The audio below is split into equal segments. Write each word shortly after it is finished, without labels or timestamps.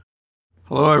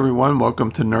Hello, everyone.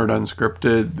 Welcome to Nerd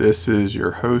Unscripted. This is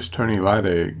your host, Tony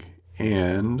Leidig,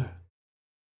 and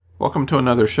welcome to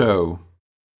another show.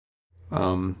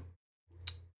 Um,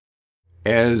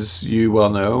 as you well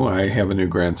know, I have a new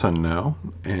grandson now,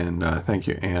 and thank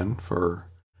you, Anne, for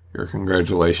your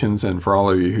congratulations, and for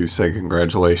all of you who say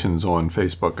congratulations on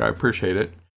Facebook. I appreciate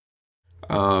it.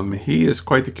 He is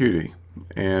quite the cutie,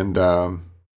 and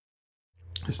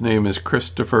his name is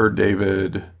Christopher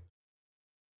David,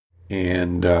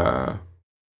 and it'll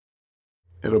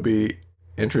be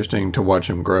interesting to watch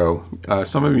him grow.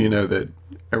 Some of you know that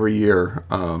every year,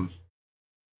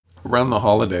 around the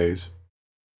holidays,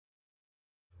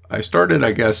 I started,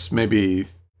 I guess, maybe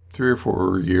 3 or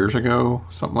 4 years ago,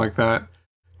 something like that,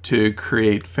 to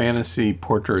create fantasy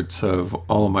portraits of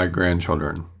all of my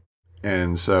grandchildren.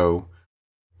 And so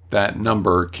that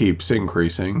number keeps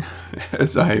increasing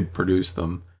as I produce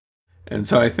them. And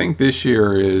so I think this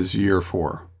year is year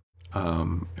 4,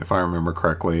 if I remember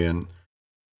correctly. And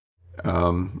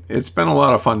it's been a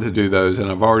lot of fun to do those,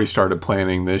 and I've already started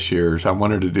planning this year's. I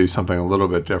wanted to do something a little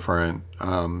bit different.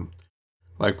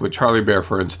 Like with Charlie Bear,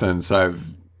 for instance,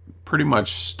 I've pretty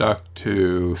much stuck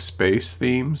to space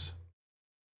themes.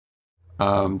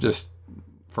 Just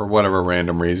for whatever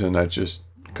random reason, that just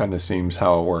kind of seems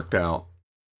how it worked out.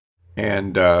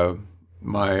 And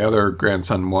my other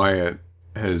grandson, Wyatt,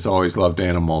 has always loved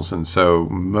animals, and so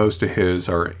most of his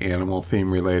are animal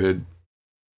theme related.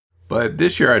 But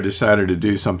this year I decided to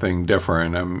do something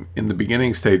different. I'm in the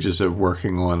beginning stages of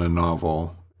working on a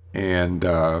novel, and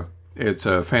it's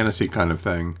a fantasy kind of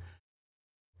thing.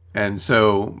 And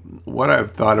so what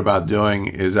I've thought about doing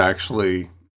is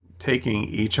actually taking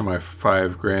each of my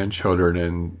 5 grandchildren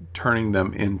and turning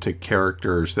them into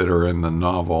characters that are in the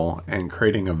novel and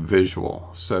creating a visual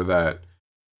so that,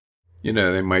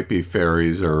 they might be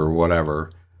fairies or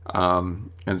whatever.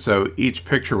 And so each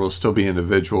picture will still be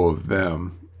individual of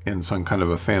them in some kind of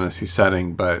a fantasy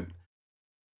setting, but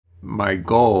my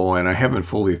goal, and I haven't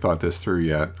fully thought this through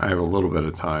yet, I have a little bit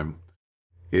of time,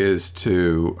 is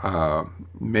to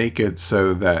make it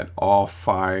so that all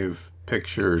 5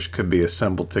 pictures could be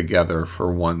assembled together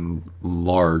for one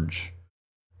large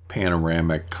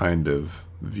panoramic kind of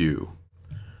view.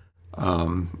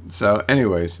 So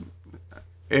anyways,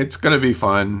 it's going to be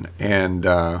fun, and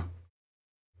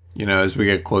as we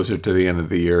get closer to the end of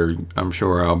the year, I'm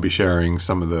sure I'll be sharing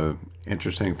some of the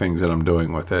interesting things that I'm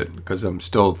doing with it, because I'm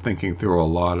still thinking through a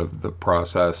lot of the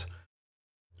process,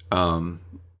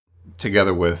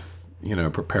 together with,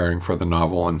 preparing for the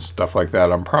novel and stuff like that.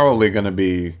 I'm probably going to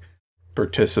be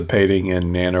participating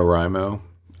in NaNoWriMo,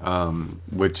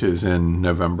 which is in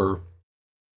November,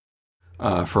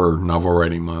 for Novel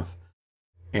Writing Month.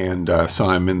 And so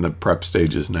I'm in the prep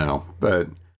stages now. But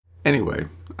anyway,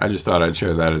 I just thought I'd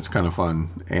share that. It's kind of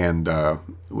fun. And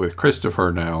with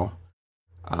Christopher now,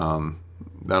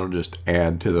 that'll just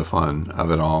add to the fun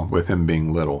of it all with him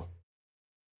being little.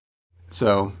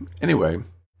 So anyway,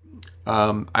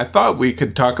 I thought we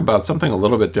could talk about something a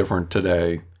little bit different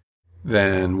today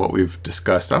than what we've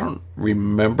discussed. I don't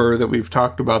remember that we've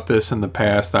talked about this in the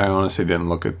past. I honestly didn't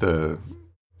look at the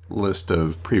list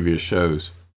of previous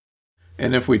shows.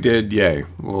 And if we did, yay,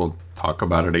 we'll talk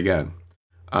about it again.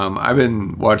 I've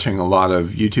been watching a lot of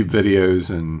YouTube videos,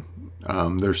 and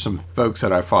there's some folks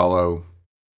that I follow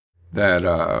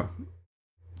that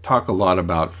talk a lot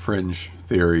about fringe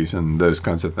theories and those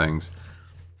kinds of things.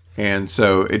 And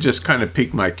so it just kind of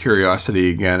piqued my curiosity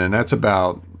again, and that's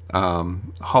about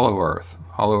Hollow Earth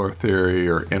theory,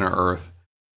 or inner Earth.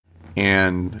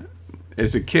 And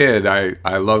as a kid,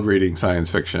 I loved reading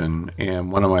science fiction,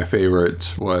 and one of my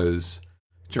favorites was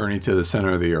Journey to the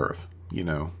Center of the Earth,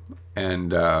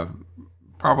 and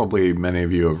probably many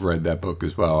of you have read that book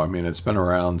as well. I mean, it's been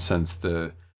around since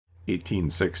the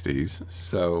 1860s,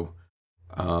 so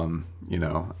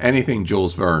anything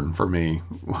Jules Verne for me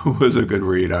was a good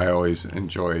read. I always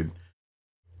enjoyed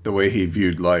the way he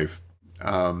viewed life.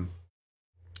 But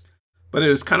it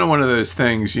was kind of one of those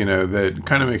things, that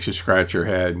kind of makes you scratch your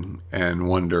head and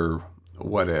wonder,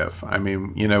 what if? I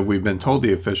mean, we've been told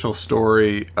the official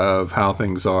story of how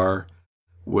things are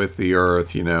with the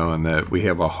Earth, and that we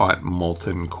have a hot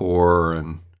molten core,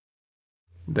 and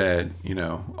that,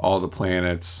 all the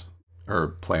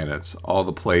all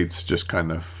the plates just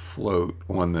kind of float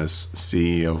on this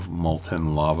sea of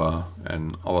molten lava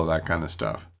and all of that kind of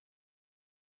stuff.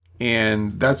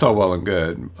 And that's all well and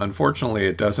good. Unfortunately,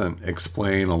 it doesn't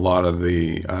explain a lot of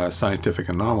the scientific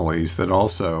anomalies that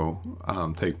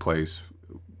also take place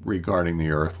regarding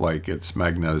the Earth, like its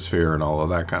magnetosphere and all of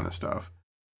that kind of stuff.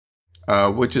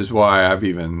 Which is why I've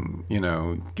even,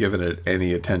 given it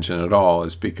any attention at all,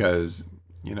 is because,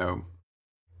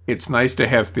 it's nice to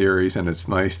have theories, and it's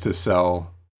nice to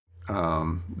sell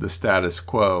the status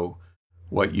quo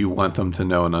what you want them to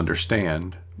know and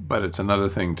understand. But it's another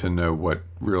thing to know what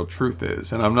real truth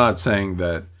is. And I'm not saying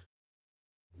that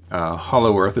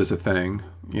hollow earth is a thing,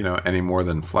 any more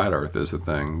than flat earth is a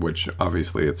thing, which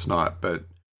obviously it's not. But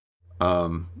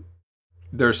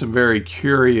there's some very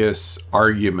curious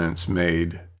arguments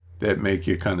made that make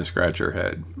you kind of scratch your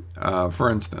head. For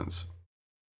instance,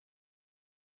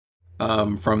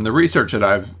 from the research that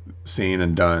I've seen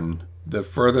and done, the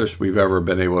furthest we've ever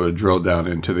been able to drill down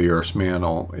into the Earth's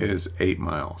mantle is 8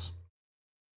 miles.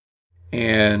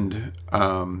 And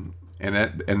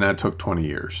that took 20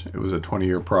 years. It was a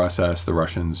 20-year process. The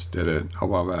Russians did it a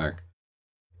while back.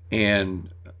 And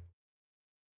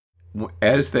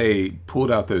as they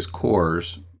pulled out those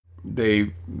cores,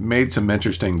 they made some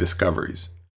interesting discoveries.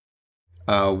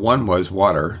 One was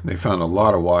water. They found a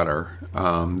lot of water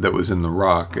that was in the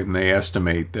rock, and they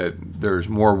estimate that there's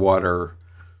more water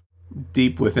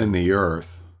deep within the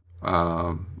Earth,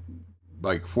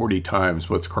 like 40 times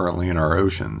what's currently in our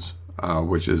oceans,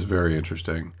 which is very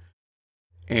interesting.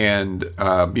 And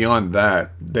beyond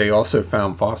that, they also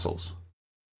found fossils.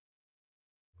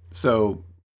 So,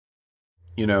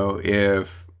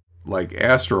 if like an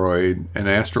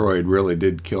asteroid really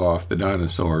did kill off the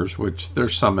dinosaurs, which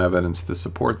there's some evidence to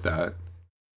support that,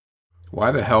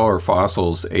 why the hell are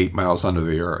fossils 8 miles under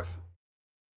the Earth?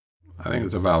 I think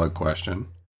it's a valid question.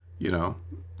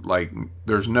 Like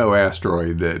there's no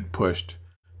asteroid that pushed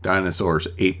dinosaurs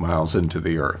 8 miles into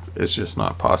the Earth. It's just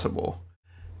not possible.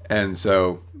 And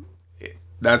so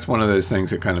that's one of those things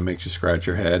that kind of makes you scratch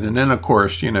your head. And then, of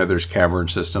course, there's cavern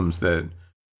systems that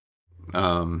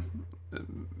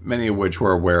many of which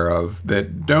we're aware of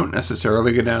that don't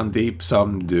necessarily go down deep.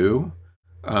 Some do,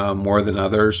 more than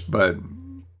others, but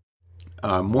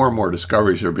more and more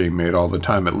discoveries are being made all the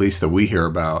time, at least that we hear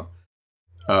about,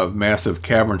 of massive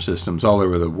cavern systems all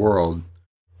over the world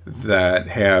that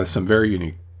has some very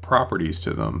unique properties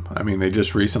to them. I mean, they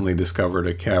just recently discovered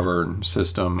a cavern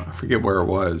system, I forget where it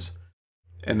was,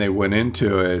 and they went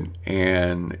into it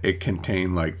and it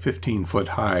contained like 15-foot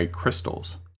high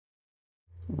crystals,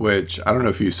 which I don't know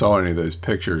if you saw any of those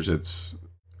pictures. It's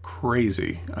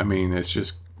crazy. I mean, it's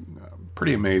just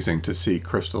pretty amazing to see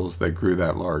crystals that grew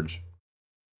that large.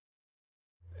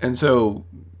 And so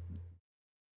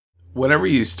whenever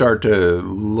you start to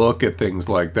look at things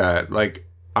like that, like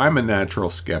I'm a natural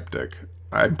skeptic.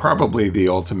 I'm probably the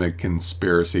ultimate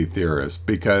conspiracy theorist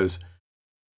because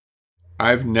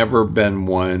I've never been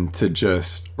one to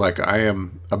just, like, I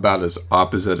am about as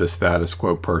opposite a status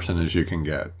quo person as you can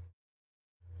get.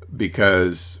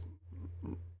 Because,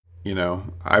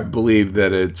 I believe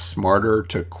that it's smarter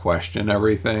to question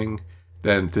everything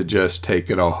than to just take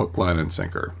it all hook, line, and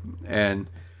sinker. And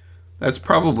that's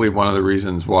probably one of the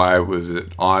reasons why I was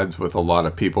at odds with a lot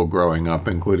of people growing up,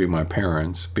 including my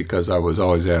parents, because I was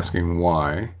always asking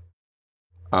why.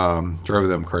 Drove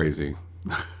them crazy.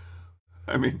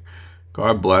 I mean,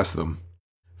 God bless them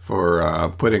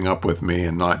for putting up with me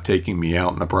and not taking me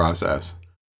out in the process.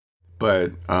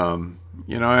 But,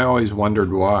 I always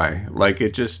wondered why. Like,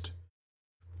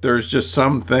 there's just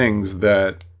some things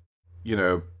that,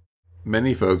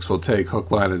 many folks will take hook,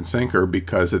 line, and sinker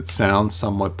because it sounds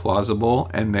somewhat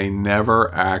plausible, and they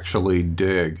never actually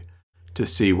dig to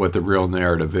see what the real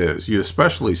narrative is. You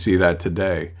especially see that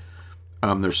today.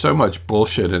 There's so much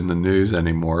bullshit in the news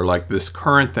anymore, like this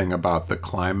current thing about the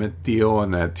climate deal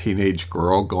and that teenage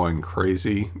girl going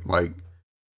crazy. Like,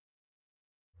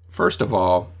 first of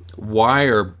all, why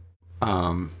are,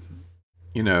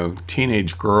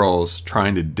 teenage girls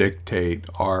trying to dictate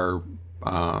our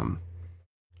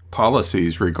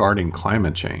policies regarding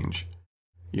climate change,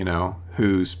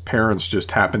 whose parents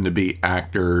just happen to be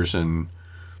actors and,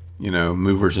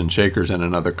 movers and shakers in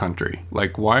another country?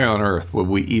 Like, why on earth would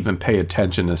we even pay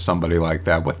attention to somebody like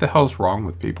that? What the hell's wrong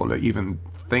with people to even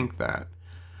think that?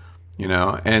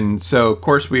 And so, of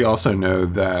course, we also know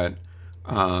that,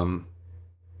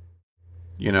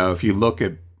 if you look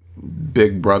at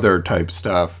Big Brother type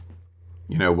stuff,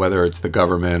 whether it's the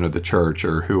government or the church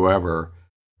or whoever,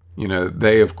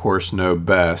 they, of course, know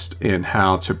best in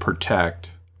how to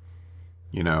protect,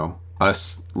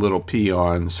 us little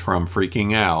peons from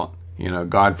freaking out.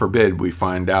 God forbid we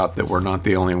find out that we're not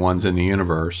the only ones in the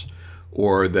universe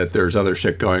or that there's other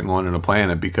shit going on in the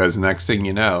planet, because next thing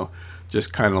you know,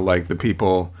 just kind of like the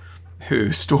people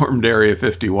who stormed Area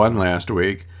 51 last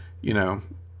week,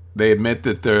 they admit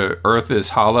that the Earth is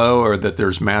hollow or that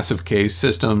there's massive cave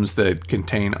systems that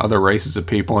contain other races of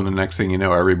people, and the next thing you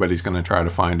know, everybody's going to try to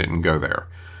find it and go there.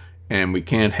 And we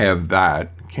can't have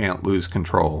that, can't lose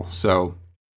control. So,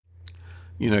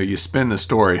 you spin the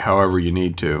story however you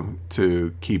need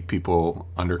to keep people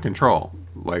under control.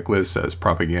 Like Liz says,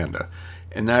 propaganda.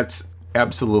 And that's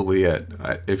absolutely it.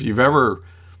 If you're ever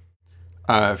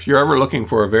looking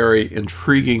for a very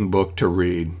intriguing book to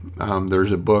read,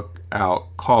 there's a book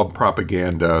out called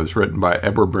Propaganda. It was written by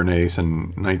Edward Bernays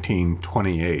in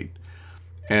 1928.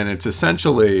 And it's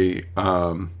essentially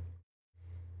a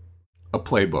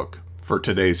playbook for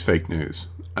today's fake news.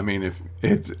 I mean, if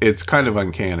it's kind of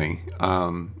uncanny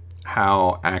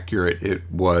how accurate it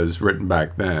was written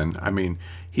back then. I mean,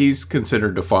 he's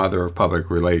considered the father of public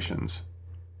relations.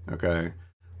 Okay.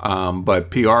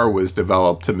 But PR was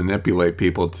developed to manipulate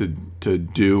people to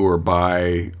do or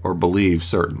buy or believe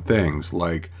certain things,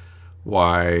 like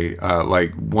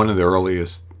like one of the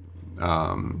earliest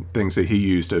things that he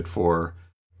used it for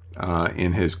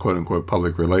in his quote unquote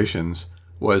public relations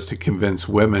was to convince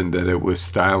women that it was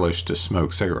stylish to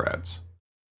smoke cigarettes.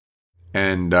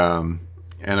 And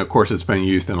of course it's been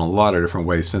used in a lot of different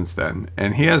ways since then.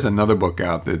 And he has another book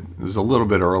out that is a little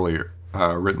bit earlier.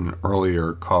 Written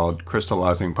earlier called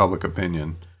Crystallizing Public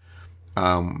Opinion.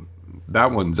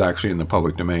 That one's actually in the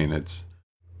public domain.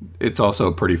 It's also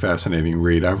a pretty fascinating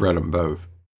read. I've read them both.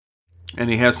 And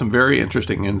he has some very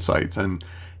interesting insights. And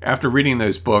after reading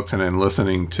those books and then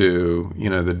listening to,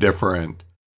 the different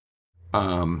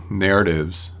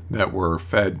narratives that were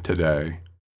fed today,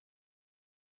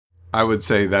 I would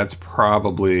say that's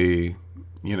probably,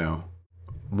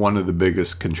 one of the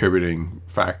biggest contributing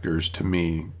factors to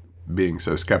me being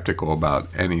so skeptical about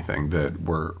anything that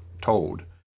we're told,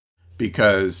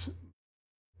 because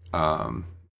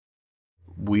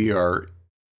we are,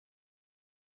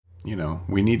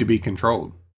 we need to be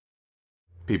controlled.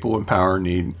 People in power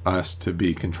need us to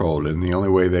be controlled, and the only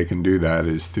way they can do that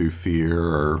is through fear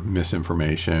or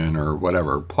misinformation or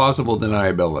whatever. Plausible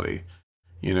deniability,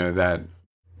 that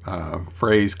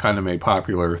phrase kind of made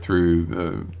popular through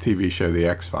the TV show The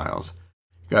X-Files.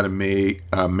 Got to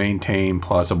maintain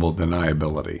plausible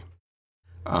deniability.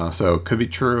 So it could be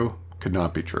true, could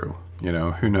not be true.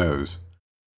 Who knows?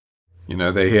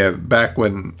 They have, back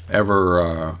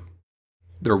whenever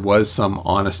there was some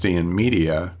honesty in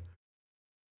media,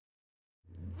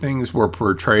 things were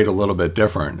portrayed a little bit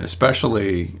different,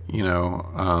 especially,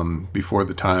 before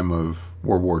the time of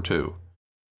World War II.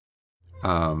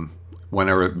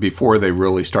 Before they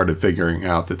really started figuring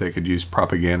out that they could use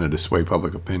propaganda to sway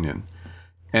public opinion.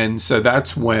 And so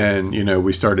that's when,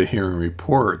 we started hearing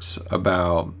reports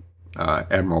about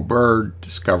Admiral Byrd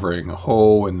discovering a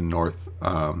hole in the north,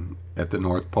 at the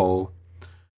North Pole.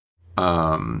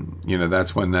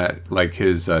 That's when that, like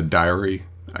his diary,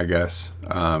 I guess,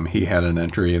 he had an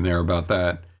entry in there about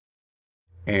that.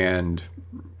 And,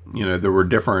 there were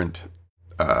different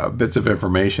bits of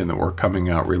information that were coming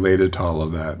out related to all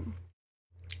of that.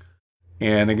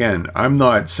 And again, I'm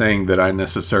not saying that I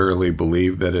necessarily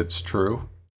believe that it's true.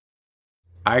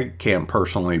 I can't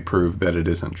personally prove that it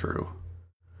isn't true.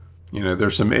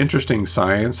 There's some interesting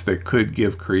science that could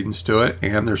give credence to it,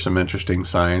 and there's some interesting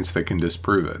science that can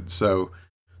disprove it. So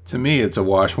to me, it's a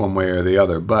wash one way or the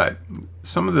other. But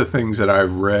some of the things that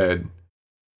I've read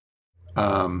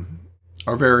are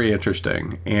very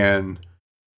interesting. And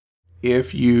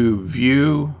if you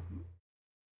view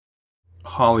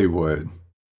Hollywood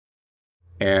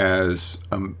as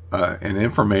an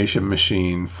information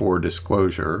machine for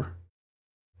disclosure,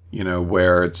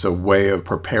 where it's a way of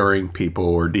preparing people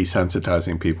or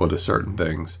desensitizing people to certain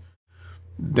things,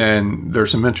 then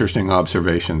there's some interesting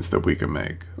observations that we can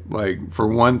make. Like, for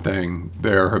one thing,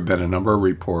 there have been a number of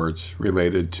reports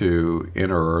related to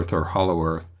inner Earth or hollow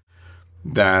Earth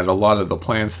that a lot of the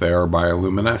plants there are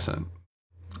bioluminescent.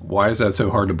 Why is that so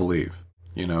hard to believe?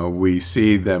 We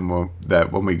see them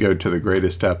that when we go to the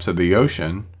greatest depths of the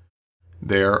ocean,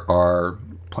 there are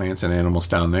plants and animals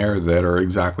down there that are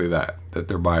exactly that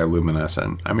they're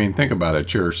bioluminescent. I mean, think about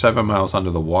it. You're 7 miles under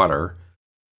the water,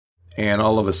 and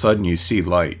all of a sudden you see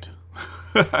light.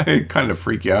 It kind of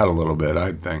freak you out a little bit,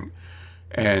 I think.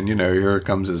 And, here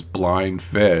comes this blind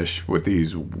fish with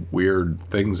these weird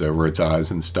things over its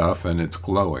eyes and stuff, and it's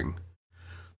glowing.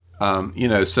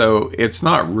 So it's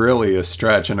not really a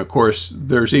stretch. And of course,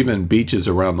 there's even beaches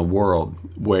around the world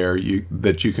where you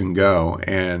can go,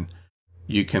 and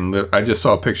you can I just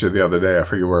saw a picture the other day, I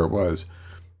forget where it was,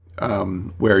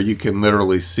 where you can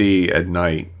literally see at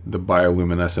night the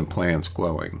bioluminescent plants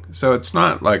glowing. So it's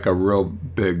not like a real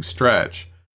big stretch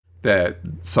that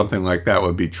something like that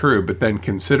would be true. But then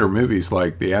consider movies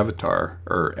like the Avatar,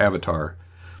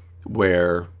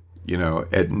 where,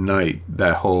 at night,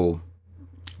 that whole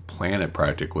planet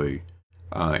practically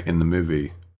in the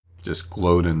movie just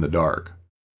glowed in the dark.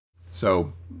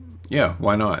 So, yeah,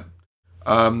 why not?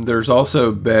 There's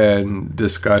also been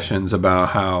discussions about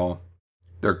how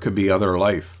there could be other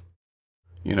life,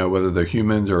 whether they're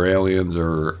humans or aliens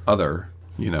or other,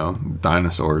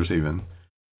 dinosaurs even,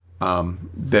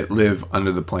 that live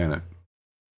under the planet.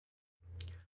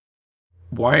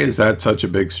 Why is that such a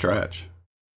big stretch?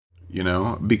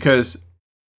 Because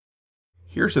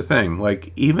here's the thing,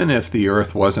 like, even if the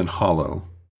Earth wasn't hollow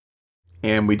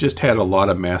and we just had a lot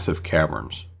of massive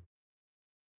caverns,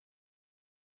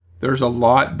 there's a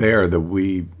lot there that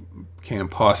we can't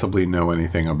possibly know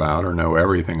anything about or know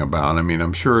everything about. I mean,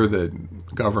 I'm sure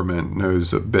that government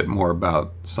knows a bit more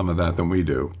about some of that than we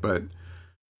do, but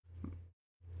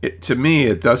to me,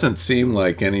 it doesn't seem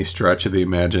like any stretch of the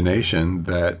imagination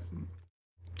that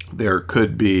there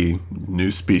could be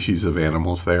new species of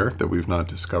animals there that we've not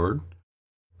discovered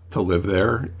to live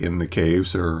there in the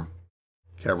caves or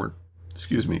cavern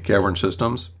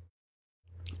systems.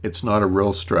 It's not a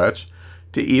real stretch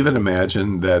to even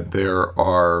imagine that there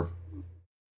are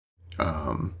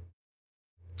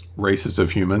races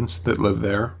of humans that live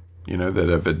there, that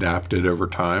have adapted over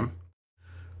time.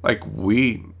 Like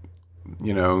you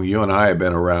and I have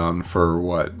been around for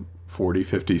what, 40,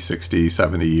 50, 60,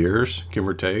 70 years, give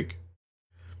or take.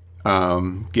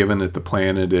 Given that the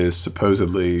planet is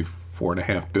supposedly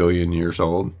 4.5 billion years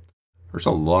old, there's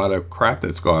a lot of crap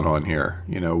that's gone on here,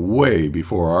 way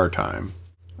before our time.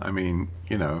 I mean,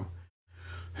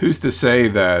 who's to say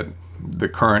that the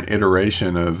current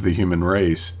iteration of the human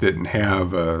race didn't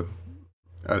have a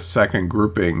second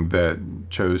grouping that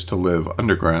chose to live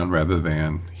underground rather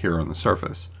than here on the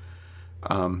surface?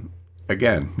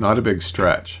 Again, not a big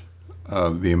stretch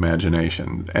of the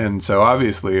imagination. And so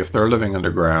obviously, if they're living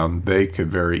underground, they could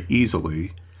very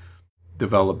easily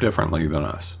develop differently than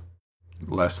us.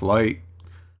 Less light,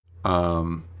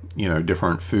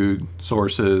 different food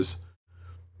sources,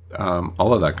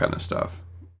 all of that kind of stuff.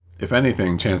 If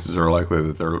anything, chances are likely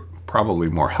that they're probably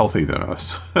more healthy than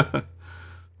us.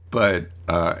 But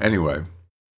anyway,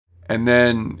 and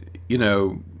then,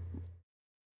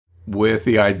 with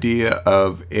the idea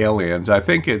of aliens, I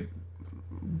think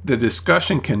the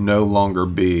discussion can no longer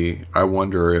be, I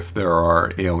wonder if there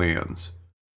are aliens.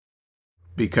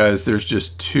 Because there's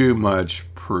just too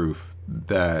much proof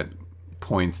that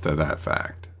points to that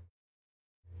fact.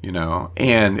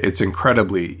 And it's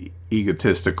incredibly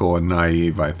egotistical and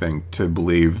naive, I think, to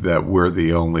believe that we're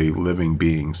the only living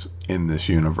beings in this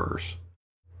universe,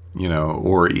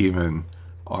 or even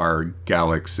our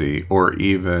galaxy, or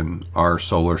even our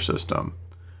solar system.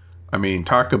 I mean,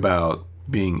 talk about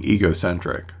being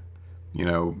egocentric.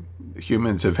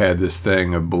 Humans have had this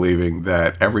thing of believing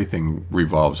that everything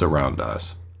revolves around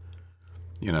us,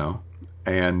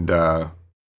 and of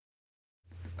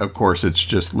course, it's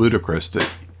just ludicrous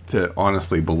to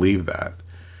honestly believe that.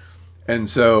 And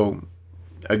so,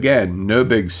 again, no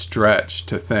big stretch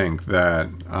to think that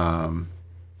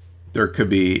there could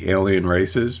be alien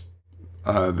races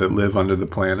that live under the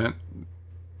planet.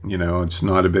 It's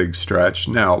not a big stretch.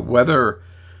 Now, whether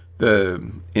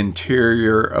the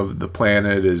interior of the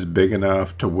planet is big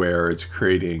enough to where it's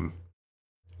creating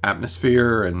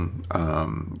atmosphere and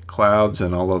clouds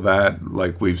and all of that,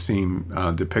 like we've seen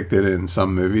depicted in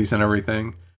some movies and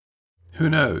everything, who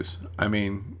knows? I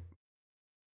mean,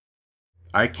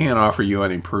 I can't offer you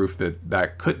any proof that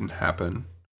that couldn't happen.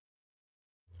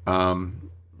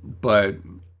 But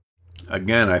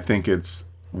again, I think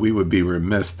we would be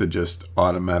remiss to just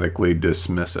automatically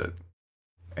dismiss it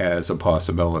as a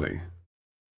possibility.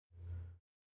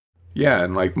 Yeah,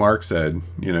 and like Mark said,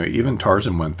 even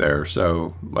Tarzan went there,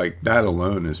 so like that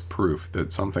alone is proof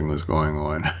that something was going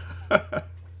on.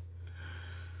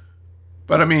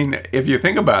 But I mean, if you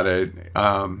think about it,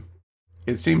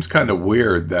 it seems kind of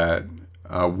weird that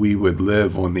we would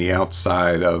live on the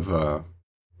outside of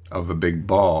a big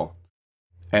ball,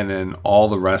 and then all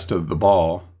the rest of the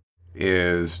ball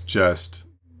is just,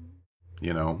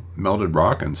 melted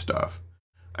rock and stuff.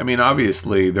 I mean,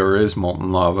 obviously there is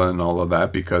molten lava and all of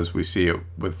that because we see it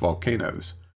with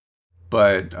volcanoes.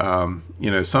 But,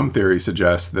 some theories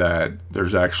suggest that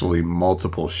there's actually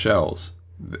multiple shells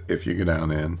if you go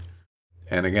down in.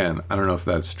 And again, I don't know if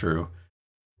that's true.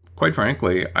 Quite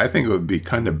frankly, I think it would be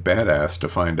kind of badass to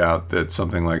find out that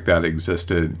something like that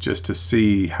existed just to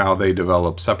see how they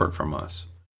develop separate from us.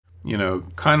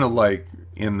 Kind of like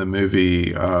in the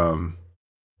movie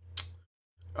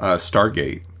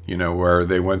Stargate, where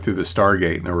they went through the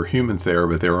Stargate and there were humans there,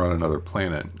 but they were on another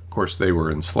planet. Of course, they were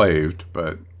enslaved,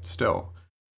 but still,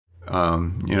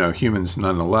 humans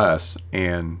nonetheless,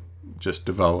 and just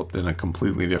developed in a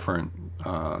completely different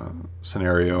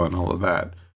scenario and all of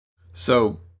that.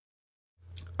 So,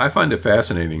 I find it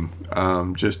fascinating,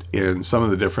 just in some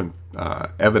of the different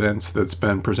evidence that's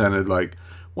been presented. Like,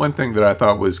 one thing that I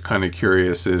thought was kind of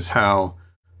curious is how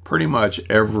pretty much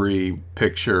every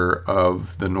picture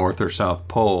of the North or South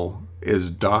Pole is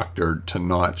doctored to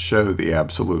not show the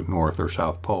absolute North or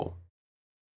South Pole,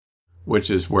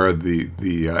 which is where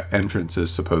the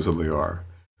entrances supposedly are.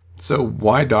 So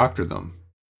why doctor them?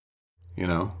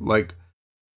 Like,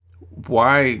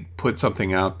 why put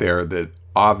something out there that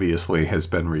obviously has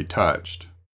been retouched?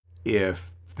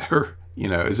 If they're,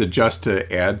 is it just to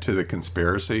add to the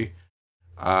conspiracy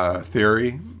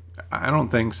theory? I don't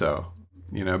think so.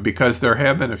 Because there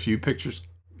have been a few pictures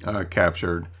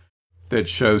captured that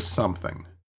show something,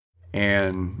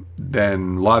 and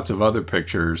then lots of other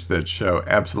pictures that show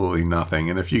absolutely nothing.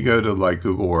 And if you go to like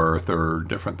Google Earth or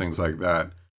different things like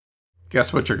that,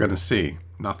 guess what you're going to see?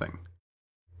 Nothing.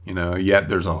 Yet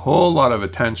there's a whole lot of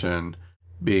attention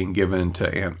being given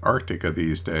to Antarctica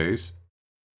these days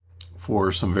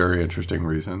for some very interesting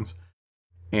reasons.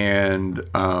 And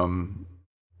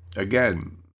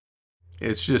again,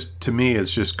 it's just, to me,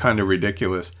 it's just kind of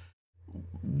ridiculous.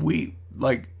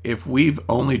 If we've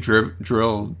only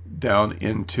drilled down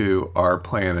into our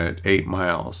planet 8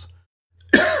 miles,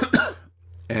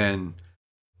 and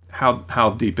how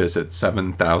deep is it?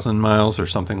 7,000 miles or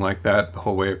something like that, the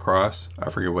whole way across? I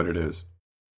forget what it is.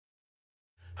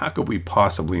 How could we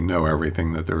possibly know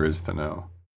everything that there is to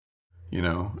know?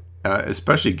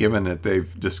 Especially given that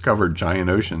they've discovered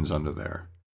giant oceans under there.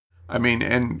 I mean,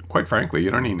 and quite frankly, you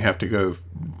don't even have to go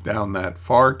down that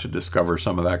far to discover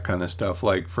some of that kind of stuff.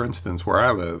 Like, for instance, where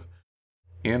I live,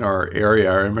 in our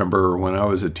area, I remember when I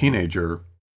was a teenager,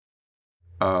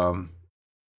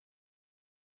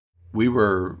 we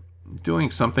were doing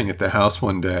something at the house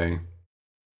one day,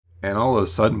 and all of a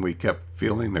sudden we kept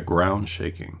feeling the ground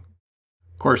shaking.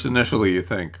 Of course, initially you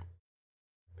think,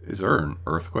 is there an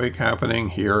earthquake happening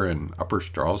here in Upper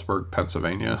Stroudsburg,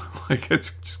 Pennsylvania? Like,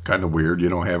 it's just kind of weird. You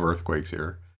don't have earthquakes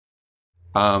here.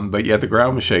 But yet the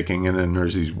ground was shaking, and then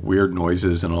there's these weird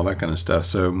noises and all that kind of stuff.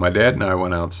 So my dad and I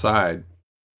went outside,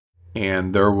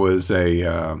 and there was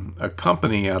a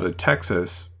company out of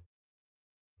Texas.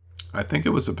 I think it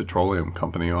was a petroleum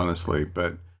company, honestly,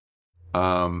 but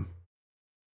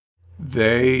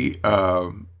they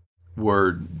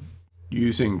were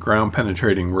using ground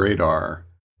penetrating radar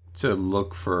to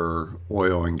look for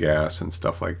oil and gas and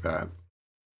stuff like that.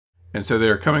 And so they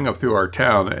were coming up through our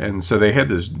town, and so they had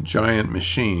this giant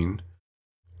machine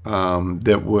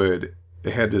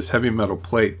they had this heavy metal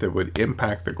plate that would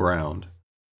impact the ground.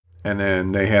 And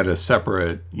then they had a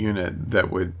separate unit that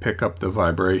would pick up the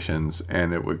vibrations,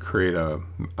 and it would create a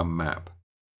map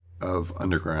of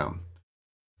underground.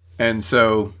 And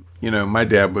so, my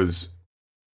dad was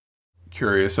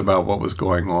curious about what was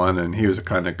going on, and he was the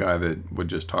kind of guy that would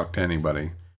just talk to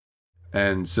anybody.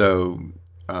 And so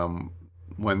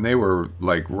when they were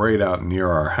like right out near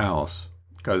our house,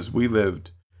 because we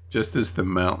lived just as the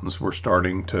mountains were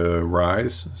starting to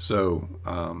rise, so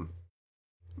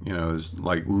it was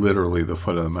like literally the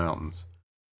foot of the mountains.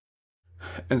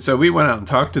 And so we went out and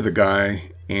talked to the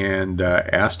guy and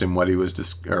asked him what he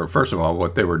was or first of all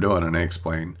what they were doing, and they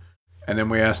explained. And then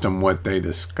we asked him what they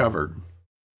discovered.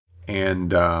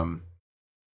 And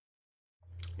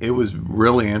it was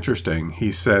really interesting.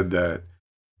 He said that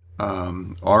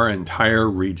our entire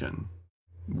region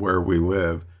where we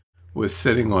live was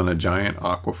sitting on a giant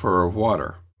aquifer of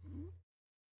water.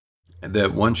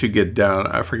 That once you get down,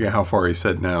 I forget how far he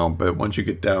said now, but once you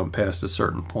get down past a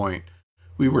certain point,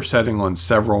 we were sitting on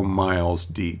several miles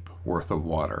deep worth of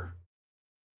water.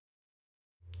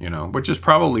 Which is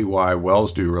probably why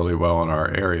wells do really well in our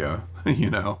area,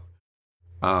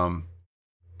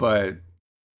 But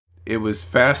it was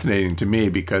fascinating to me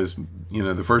because,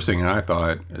 the first thing I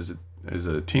thought as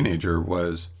a teenager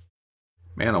was,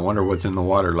 man, I wonder what's in the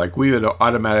water. Like, we would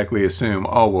automatically assume,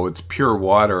 oh, well, it's pure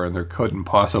water and there couldn't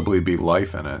possibly be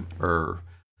life in it or,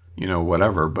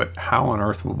 whatever. But how on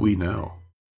earth would we know?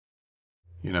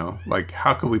 Like,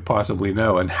 how could we possibly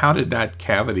know? And how did that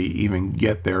cavity even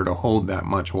get there to hold that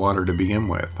much water to begin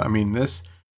with? I mean, this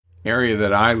area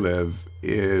that I live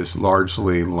is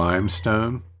largely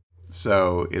limestone.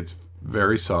 So it's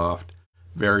very soft,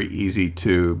 very easy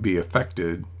to be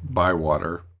affected by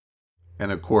water.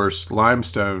 And of course,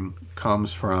 limestone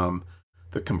comes from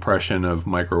the compression of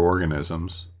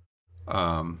microorganisms,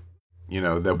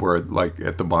 that were like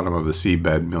at the bottom of the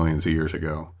seabed millions of years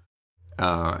ago.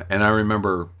 And I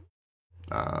remember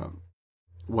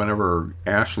whenever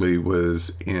Ashley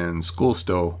was in school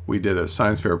still, we did a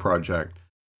science fair project,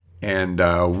 and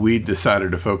we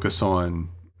decided to focus on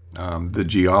the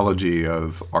geology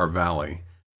of our valley.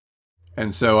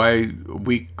 And so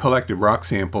we collected rock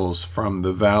samples from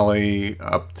the valley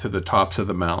up to the tops of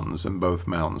the mountains, in both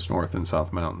mountains, North and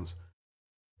South Mountains.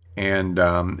 And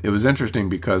it was interesting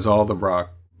because all the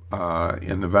rock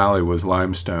in the valley was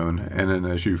limestone, and then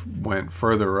as you went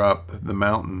further up the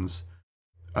mountains,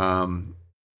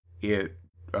 it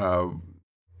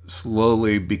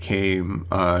slowly became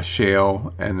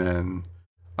shale, and then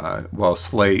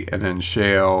slate, and then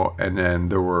shale, and then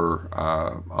there were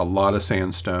a lot of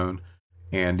sandstone,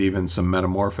 and even some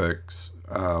metamorphics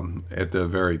at the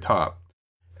very top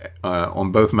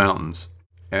on both mountains.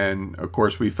 And of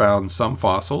course, we found some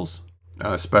fossils,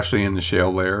 especially in the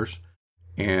shale layers,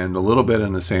 and a little bit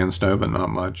in the sandstone, but not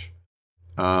much,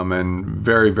 and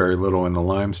very, very little in the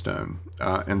limestone.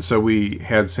 And so we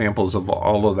had samples of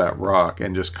all of that rock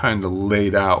and just kind of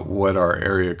laid out what our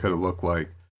area could have looked like,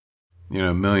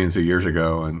 millions of years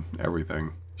ago and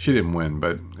everything. She didn't win,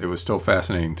 but it was still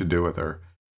fascinating to do with her.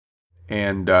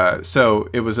 And so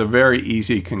it was a very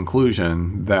easy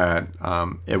conclusion that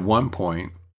at one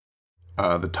point,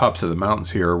 the tops of the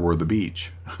mountains here were the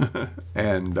beach.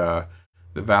 And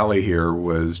the valley here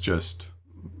was just,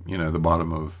 the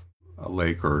bottom of a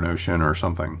lake or an ocean or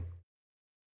something.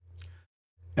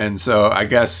 And so I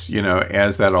guess,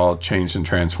 as that all changed and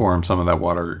transformed, some of that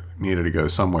water needed to go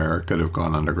somewhere. It could have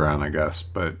gone underground, I guess.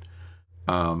 But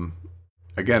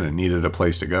again, it needed a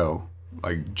place to go,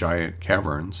 like giant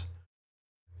caverns.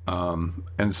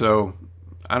 And so,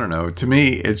 I don't know. To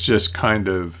me, it's just kind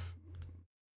of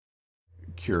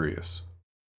curious.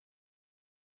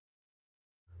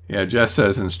 Yeah, Jess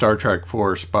says in Star Trek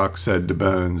 4, Spock said to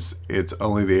Bones, "It's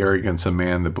only the arrogance of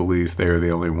man that believes they are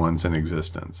the only ones in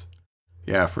existence."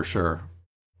 Yeah, for sure.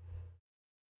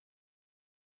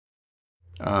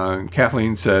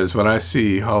 Kathleen says, "When I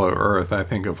see Hollow Earth, I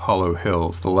think of Hollow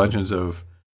Hills. The legends of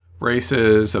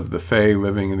races of the Fae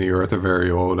living in the earth are very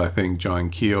old. I think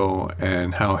John Keel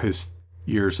and how his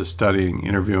years of studying,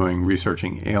 interviewing,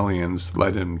 researching aliens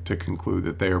led him to conclude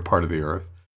that they are part of the earth,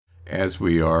 as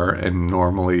we are, and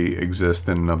normally exist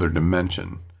in another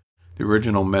dimension. The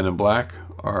original Men in Black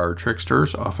are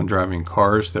tricksters, often driving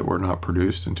cars that were not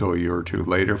produced until a year or two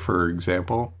later, for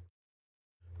example.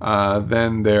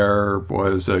 Then there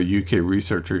was a UK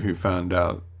researcher who found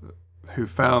that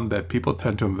people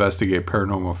tend to investigate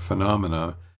paranormal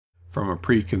phenomena from a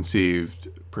preconceived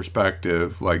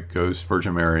perspective, like ghosts,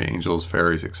 Virgin Mary, angels,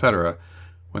 fairies, etc.,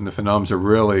 when the phenomena are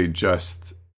really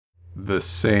just the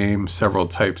same several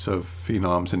types of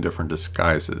phenoms in different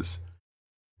disguises.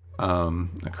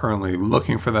 I'm currently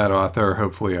looking for that author.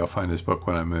 Hopefully I'll find his book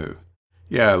when I move.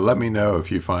 Yeah, let me know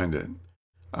if you find it.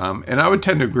 And I would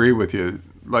tend to agree with you.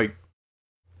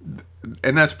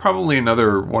 And that's probably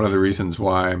another one of the reasons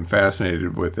why I'm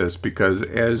fascinated with this, because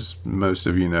as most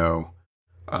of you know,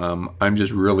 I'm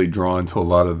just really drawn to a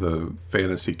lot of the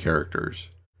fantasy characters.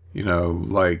 A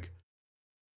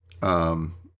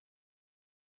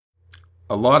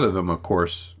lot of them, of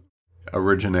course,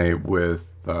 originate with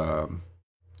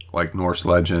like Norse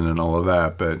legend and all of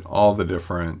that, but all the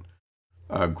different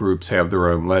groups have their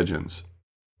own legends.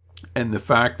 And the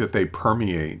fact that they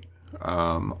permeate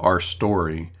our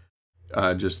story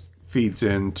just feeds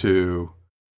into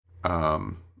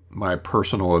my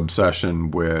personal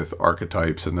obsession with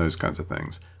archetypes and those kinds of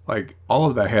things. Like, all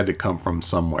of that had to come from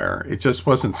somewhere. It just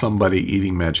wasn't somebody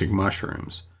eating magic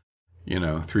mushrooms,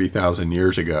 3,000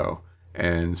 years ago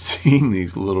and seeing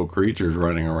these little creatures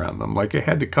running around them. Like, it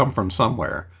had to come from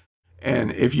somewhere.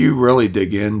 And if you really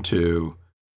dig into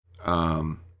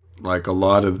like a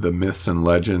lot of the myths and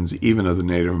legends, even of the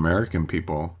Native American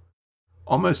people,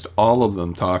 almost all of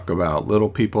them talk about little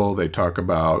people. They talk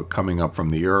about coming up from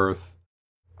the earth,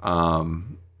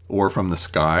 or from the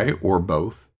sky, or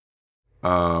both.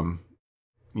 All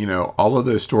of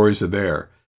those stories are there,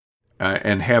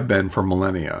 and have been for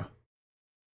millennia.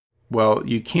 Well,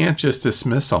 you can't just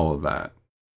dismiss all of that,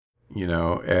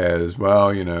 as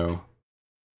well,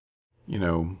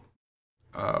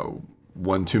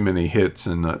 one too many hits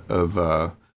of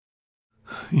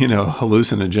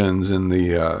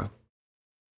hallucinogens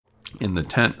in the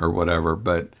tent or whatever.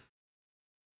 But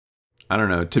I don't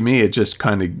know. To me, it just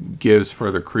kind of gives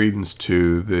further credence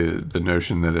to the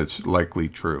notion that it's likely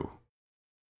true.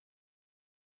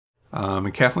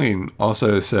 And Kathleen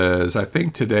also says, "I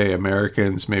think today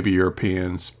Americans, maybe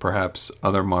Europeans, perhaps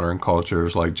other modern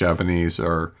cultures like Japanese,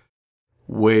 are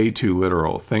way too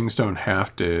literal. Things don't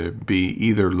have to be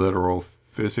either literal,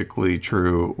 physically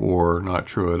true, or not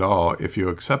true at all. If you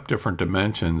accept different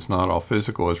dimensions, not all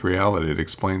physical is reality. It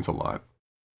explains a lot."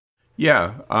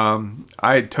 Yeah,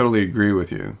 I totally agree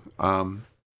with you.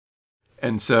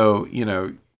 And so,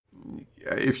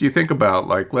 if you think about,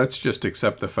 like, let's just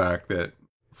accept the fact that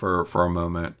for a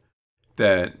moment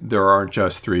that there aren't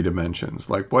just three dimensions.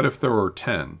 Like, what if there were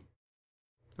 10,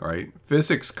 right?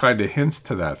 Physics kind of hints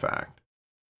to that fact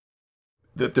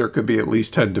that there could be at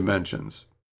least 10 dimensions.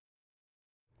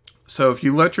 So if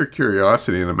you let your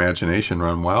curiosity and imagination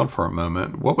run wild for a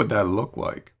moment, what would that look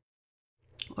like?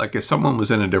 Like if someone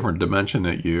was in a different dimension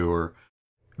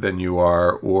than you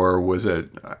are, or was it,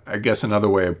 I guess another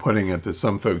way of putting it that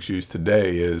some folks use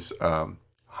today is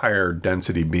higher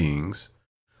density beings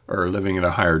or living at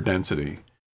a higher density.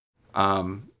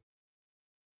 How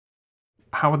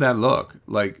would that look?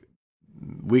 Like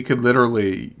we could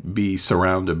literally be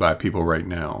surrounded by people right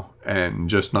now and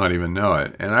just not even know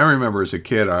it. And I remember as a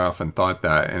kid, I often thought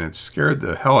that, and it scared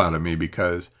the hell out of me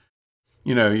because,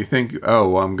 you think, oh,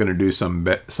 well, I'm going to do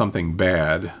something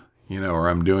bad, or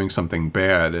I'm doing something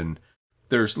bad. And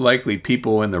there's likely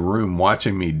people in the room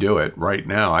watching me do it right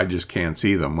now. I just can't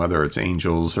see them, whether it's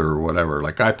angels or whatever.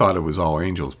 Like I thought it was all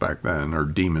angels back then or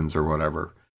demons or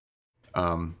whatever.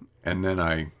 And then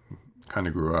I kind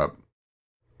of grew up.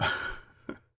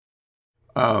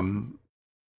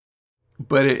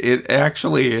 But it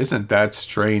actually isn't that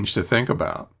strange to think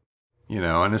about,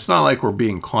 and it's not like we're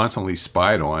being constantly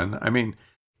spied on. I mean,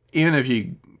 even if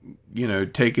you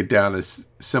take it down as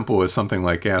simple as something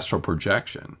like astral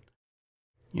projection,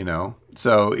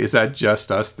 so is that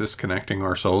just us disconnecting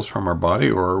our souls from our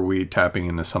body, or are we tapping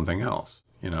into something else?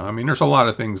 I mean, there's a lot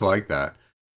of things like that.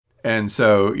 And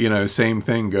so, same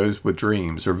thing goes with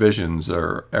dreams or visions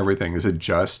or everything. Is it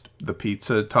just the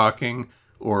pizza talking,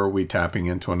 or are we tapping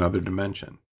into another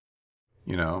dimension?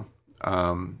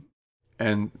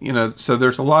 So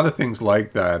there's a lot of things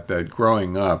like that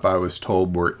growing up I was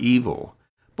told were evil.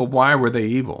 But why were they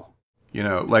evil?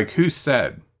 Like who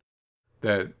said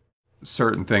that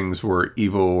certain things were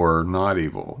evil or not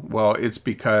evil? Well, it's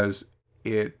because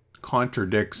it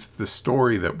contradicts the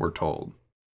story that we're told.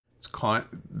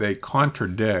 They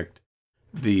contradict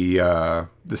the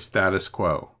status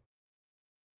quo.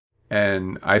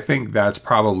 And I think that's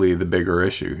probably the bigger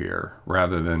issue here,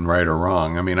 rather than right or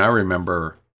wrong. I mean, I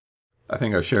remember, I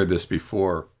think I've shared this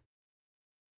before.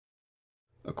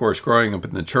 Of course, growing up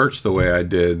in the church the way I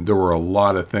did, there were a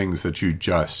lot of things that you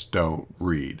just don't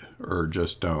read or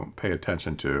just don't pay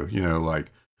attention to,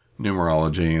 like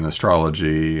numerology and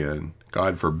astrology, and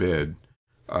God forbid,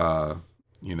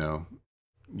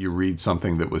 you read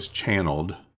something that was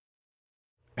channeled.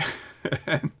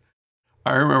 And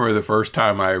I remember the first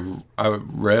time I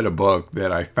read a book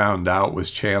that I found out was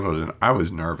channeled, and I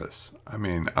was nervous. I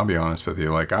mean, I'll be honest with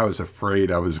you. Like, I was afraid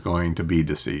I was going to be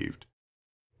deceived.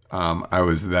 I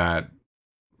was that,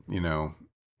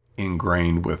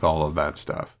 ingrained with all of that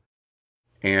stuff.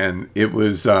 And it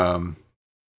was, I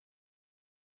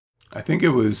think it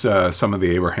was some of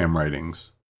the Abraham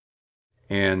writings.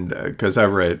 And because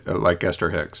I've read, like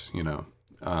Esther Hicks,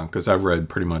 because I've read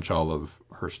pretty much all of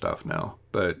her stuff now.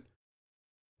 But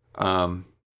I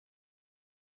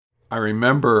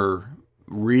remember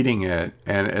reading it,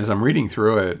 and as I'm reading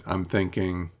through it, I'm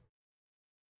thinking,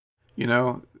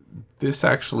 this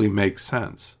actually makes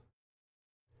sense.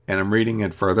 And I'm reading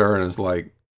it further, and it's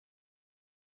like,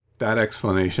 that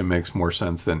explanation makes more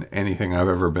sense than anything I've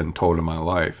ever been told in my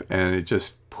life. And it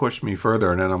just pushed me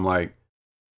further. And then I'm like,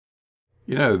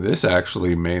 this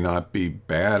actually may not be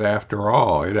bad after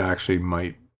all. It actually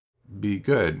might be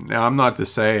good. Now, it's not to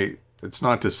say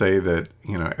that,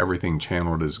 everything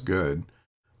channeled is good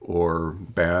or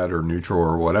bad or neutral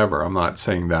or whatever. I'm not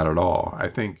saying that at all. I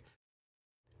think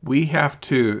we have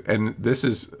to, and this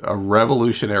is a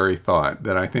revolutionary thought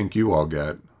that I think you all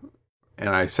get, and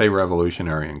I say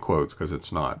revolutionary in quotes because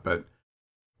it's not, but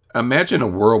imagine a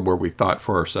world where we thought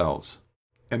for ourselves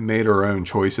and made our own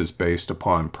choices based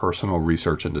upon personal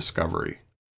research and discovery.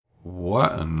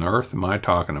 What on earth am I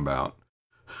talking about?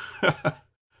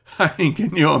 I mean,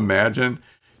 can you imagine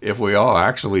if we all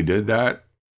actually did that?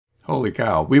 Holy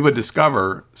cow. We would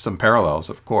discover some parallels,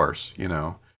 of course,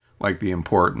 like the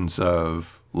importance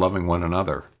of loving one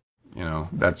another.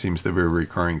 That seems to be a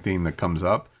recurring theme that comes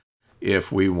up.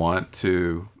 If we want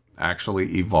to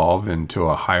actually evolve into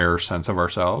a higher sense of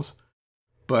ourselves.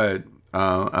 But,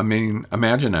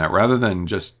 imagine that rather than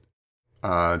just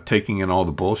taking in all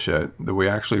the bullshit, that we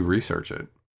actually research it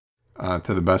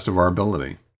to the best of our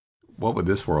ability. What would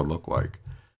this world look like?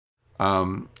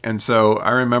 And so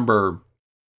I remember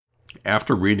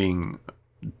after reading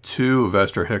 2 of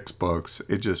Esther Hicks' books,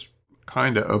 it just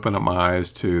kind of opened up my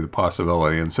eyes to the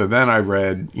possibility. And so then I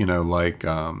read,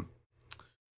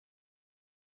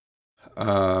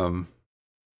 I'm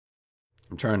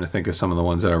trying to think of some of the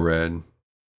ones that I read.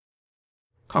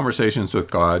 Conversations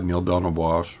with God, Neil Donald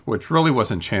Walsh, which really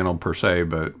wasn't channeled per se,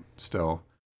 but still,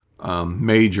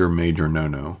 major, major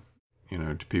no-no,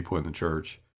 to people in the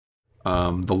church.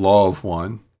 The Law of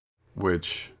One,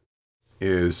 which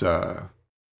is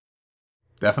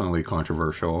definitely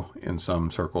controversial in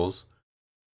some circles,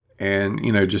 and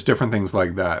just different things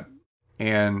like that.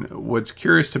 And what's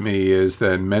curious to me is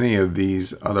that many of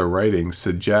these other writings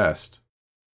suggest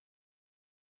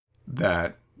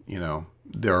that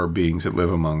there are beings that live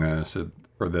among us,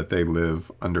 or that they live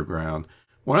underground.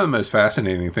 One of the most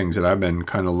fascinating things that I've been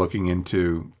kind of looking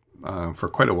into for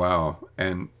quite a while,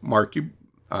 and Mark,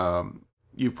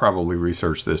 you've probably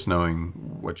researched this, knowing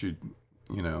what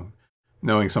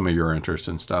knowing some of your interest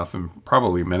in stuff, and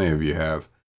probably many of you have,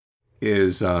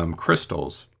 is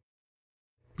crystals.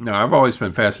 Now, I've always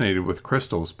been fascinated with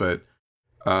crystals, but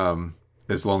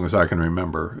as long as I can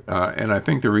remember. And I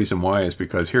think the reason why is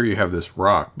because here you have this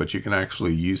rock, but you can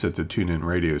actually use it to tune in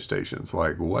radio stations.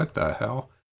 Like, what the hell?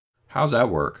 How's that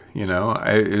work?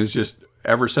 It was just,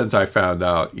 ever since I found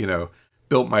out,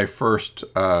 built my first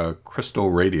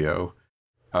crystal radio.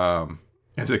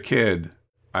 As a kid,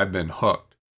 I've been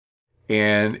hooked.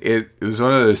 And it was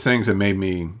one of those things that made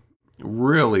me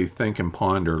really think and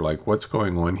ponder, like, what's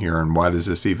going on here and why does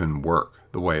this even work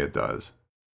the way it does?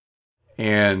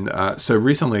 And so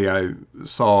recently I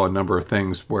saw a number of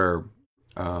things where,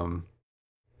 one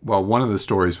of the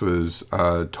stories was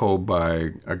told by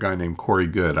a guy named Corey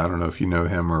Good. I don't know if you know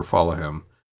him or follow him.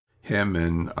 Him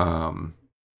and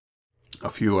a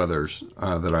few others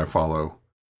that I follow.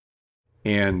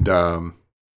 And David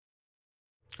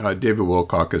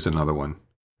Wilcock is another one.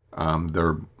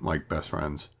 They're like best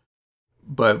friends.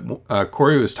 But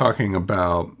Corey was talking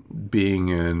about being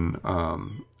in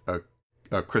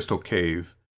a crystal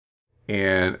cave,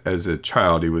 and as a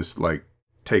child he was like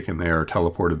taken there,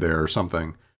 teleported there or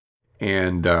something,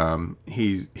 and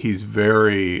he's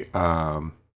very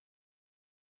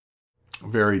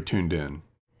very tuned in,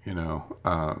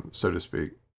 so to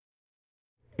speak.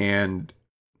 And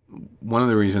one of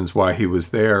the reasons why he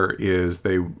was there is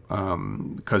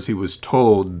because he was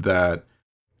told that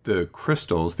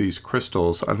these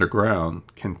crystals underground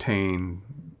contain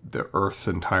the Earth's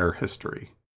entire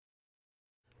history.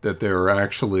 That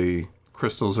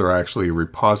crystals are actually a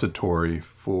repository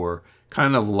for,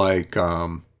 kind of like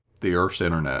the Earth's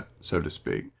internet, so to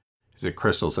speak. Is it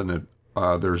crystals, and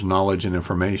there's knowledge and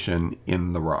information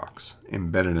in the rocks,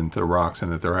 embedded into the rocks,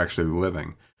 and that they're actually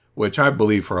living, which I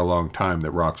believe for a long time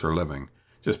that rocks are living.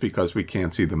 Just because we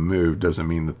can't see them move doesn't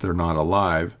mean that they're not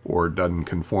alive, or doesn't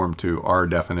conform to our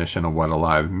definition of what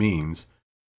alive means.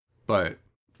 But,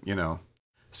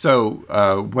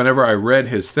 so whenever I read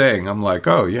his thing, I'm like,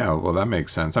 oh, yeah, well, that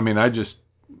makes sense. I mean, I just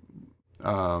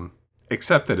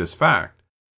accept it as fact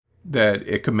that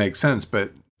it could make sense.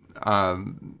 But by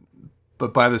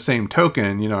the same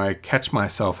token, I catch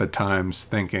myself at times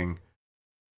thinking,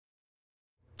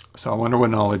 so I wonder what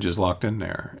knowledge is locked in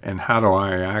there, and how do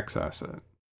I access it?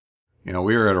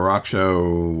 We were at a rock show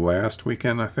last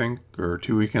weekend, I think, or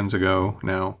 2 weekends ago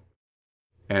now.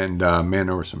 And man,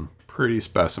 there were some pretty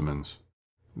specimens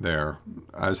there.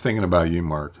 I was thinking about you,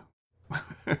 Mark,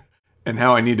 and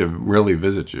how I need to really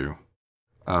visit you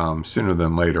sooner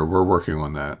than later. We're working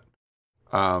on that.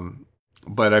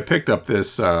 But I picked up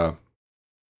this natural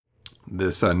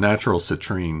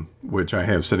citrine, which I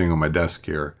have sitting on my desk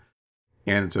here,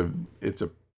 and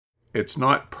it's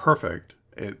not perfect.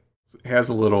 It has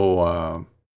a little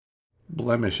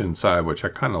blemish inside, which I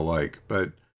kind of like,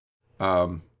 but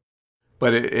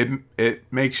it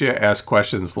makes you ask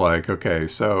questions like, okay,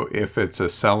 so if it's a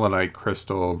selenite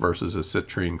crystal versus a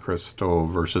citrine crystal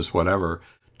versus whatever,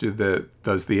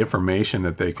 does the information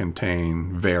that they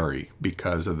contain vary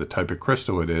because of the type of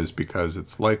crystal it is? Because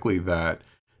it's likely that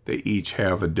they each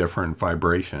have a different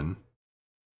vibration,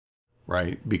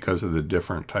 right? Because of the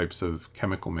different types of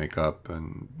chemical makeup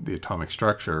and the atomic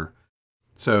structure.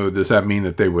 So does that mean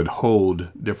that they would hold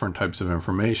different types of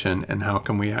information, and how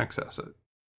can we access it?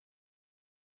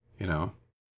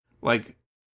 Like,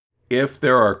 if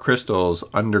there are crystals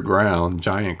underground,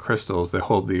 giant crystals that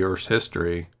hold the Earth's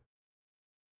history,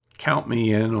 count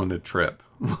me in on a trip.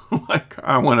 Like,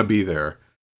 I want to be there.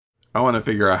 I want to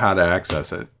figure out how to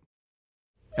access it.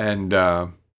 And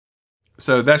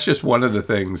so that's just one of the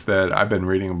things that I've been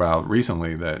reading about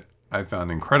recently that I found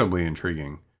incredibly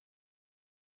intriguing.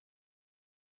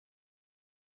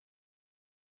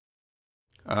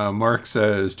 Mark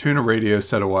says, tune a radio,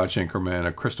 set a watch increment.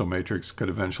 A crystal matrix could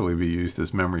eventually be used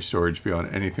as memory storage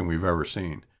beyond anything we've ever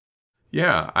seen.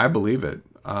 Yeah, I believe it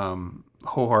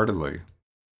wholeheartedly.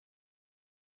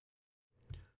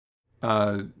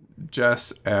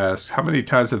 Jess asks, how many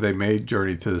times have they made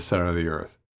Journey to the Center of the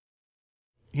Earth?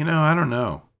 I don't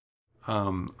know.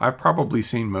 I've probably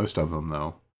seen most of them,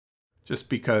 though. Just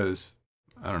because,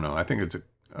 I don't know, I think it's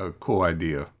a cool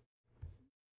idea.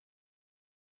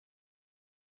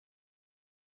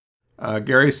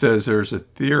 Gary says there's a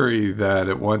theory that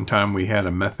at one time we had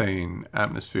a methane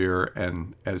atmosphere,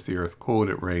 and as the Earth cooled,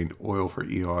 it rained oil for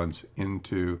eons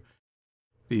into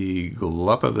the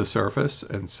glop of the surface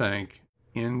and sank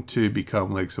into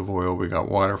become lakes of oil. We got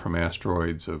water from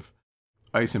asteroids of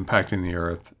ice impacting the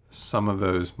Earth. Some of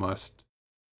those must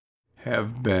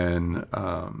have been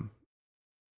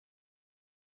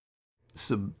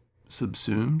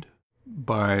subsumed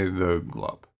by the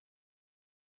glop.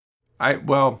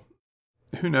 Well,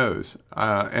 who knows?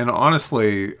 And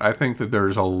honestly, I think that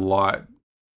there's a lot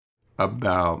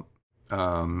about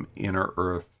inner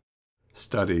Earth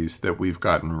studies that we've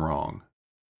gotten wrong.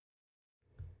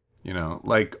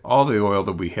 Like all the oil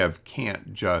that we have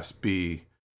can't just be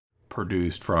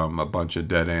produced from a bunch of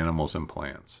dead animals and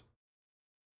plants.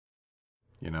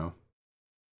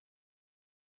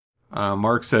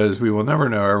 Mark says, we will never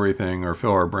know everything or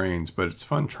fill our brains, but it's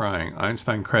fun trying.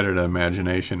 Einstein credited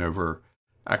imagination over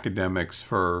academics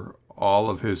for all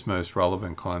of his most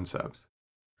relevant concepts.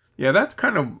 Yeah, that's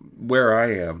kind of where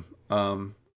I am.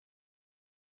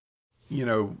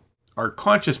 Our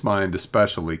conscious mind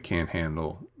especially can't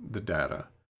handle the data.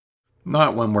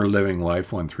 Not when we're living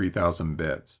life on 3,000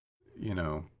 bits,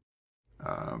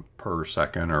 per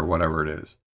second or whatever it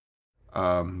is.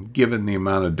 Given the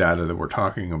amount of data that we're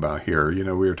talking about here, we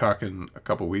were talking a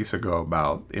couple weeks ago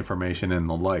about information in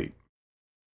the light.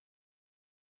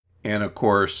 And of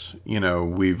course,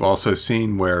 we've also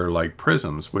seen where like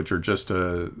prisms, which are just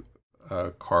a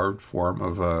carved form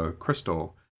of a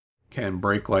crystal, can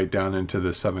break light down into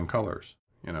the 7 colors,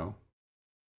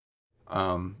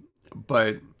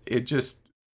 But it just,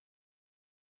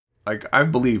 like,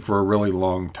 I've believed for a really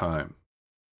long time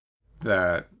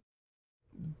that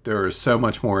there is so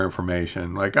much more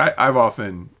information. Like, I've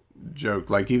often joked,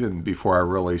 like, even before I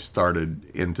really started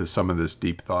into some of this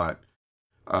deep thought,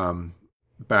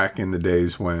 back in the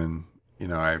days when,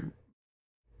 I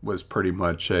was pretty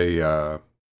much a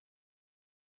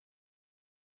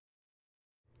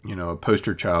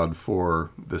poster child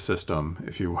for the system,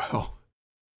 if you will.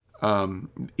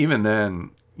 Even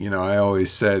then, I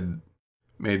always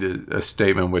made a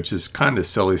statement, which is kind of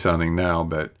silly sounding now,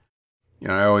 but,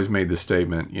 I always made the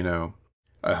statement,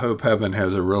 I hope heaven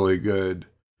has a really good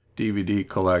DVD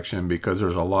collection because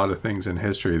there's a lot of things in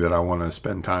history that I want to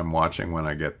spend time watching when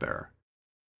I get there,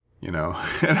 and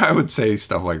I would say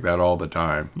stuff like that all the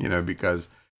time, because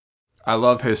I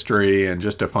love history and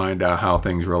just to find out how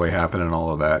things really happen and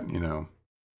all of that,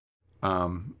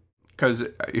 because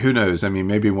who knows? I mean,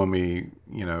 maybe when we,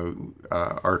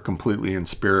 are completely in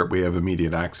spirit, we have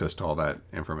immediate access to all that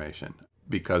information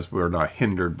because we're not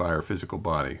hindered by our physical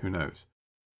body. Who knows?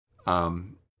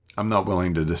 I'm not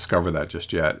willing to discover that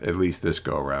just yet, at least this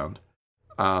go around.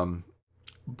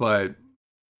 But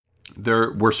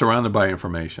we're surrounded by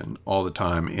information all the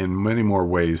time in many more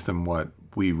ways than what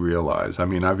we realize. I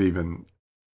mean, I've even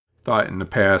thought in the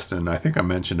past, and I think I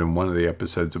mentioned in one of the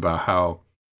episodes about how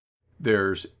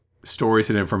there's stories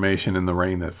and information in the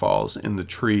rain that falls, in the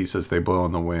trees as they blow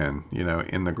in the wind,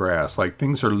 in the grass. Like,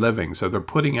 things are living, so they're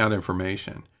putting out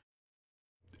information.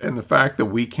 And the fact that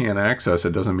we can't access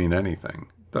it doesn't mean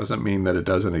anything. Doesn't mean that it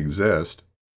doesn't exist.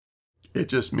 It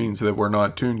just means that we're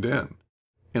not tuned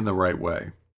in the right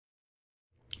way.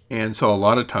 And so a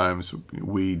lot of times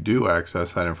we do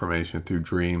access that information through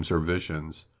dreams or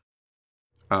visions.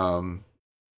 And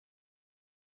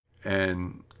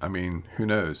I mean, who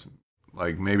knows?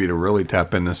 Like, maybe to really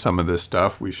tap into some of this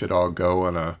stuff, we should all go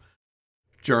on a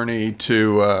journey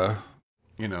to,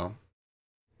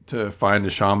 to find a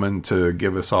shaman to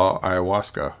give us all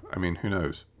ayahuasca. I mean, who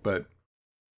knows? But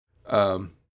I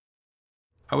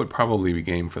would probably be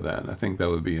game for that. I think that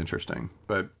would be interesting.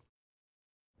 But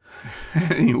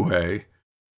anyway,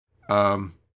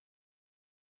 I'm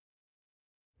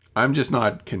just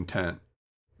not content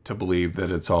to believe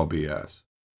that it's all BS.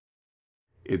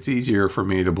 It's easier for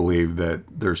me to believe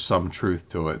that there's some truth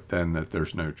to it than that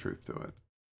there's no truth to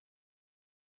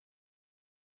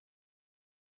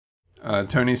it.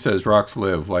 Tony says rocks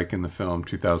live, like in the film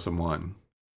 2001.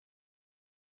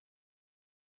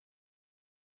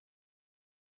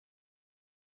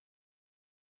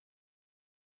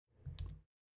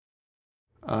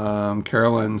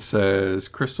 Carolyn says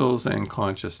crystals and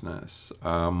consciousness.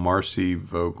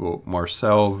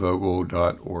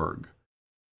 marcelvogel.org.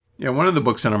 Yeah, one of the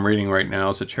books that I'm reading right now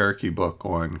is a Cherokee book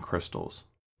on crystals,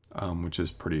 which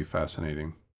is pretty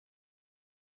fascinating.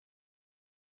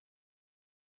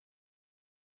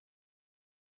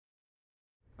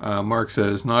 Mark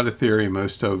says, not a theory.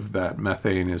 Most of that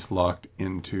methane is locked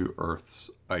into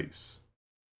Earth's ice.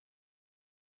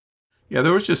 Yeah,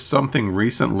 there was just something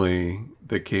recently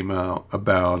that came out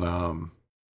about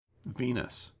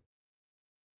Venus.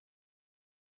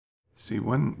 See,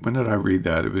 when did I read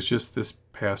that? It was just this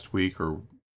past week or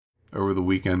over the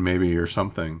weekend maybe or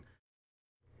something,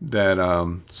 that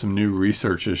some new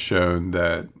research has shown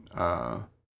that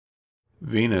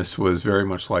Venus was very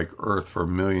much like Earth for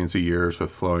millions of years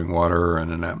with flowing water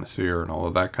and an atmosphere and all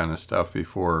of that kind of stuff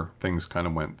before things kind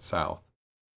of went south.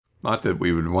 Not that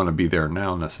we would want to be there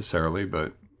now necessarily,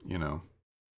 but, you know.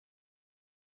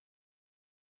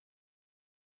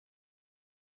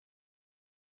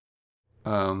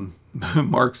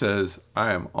 Mark says,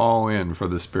 I am all in for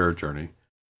the spirit journey.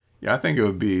 Yeah, I think it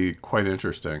would be quite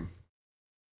interesting.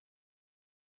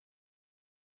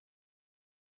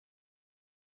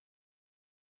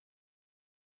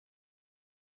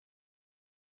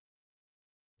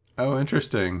 Oh,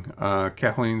 interesting.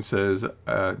 Kathleen says,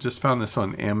 just found this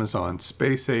on Amazon.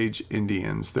 Space Age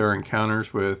Indians. Their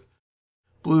encounters with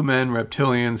Blue Men,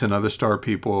 Reptilians, and Other Star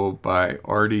People by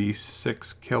R.D.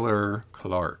 Six Killer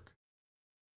Clark.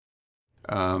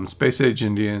 Space Age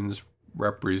Indians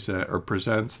represent or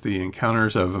presents the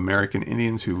encounters of American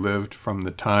Indians who lived from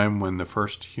the time when the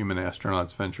first human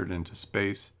astronauts ventured into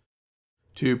space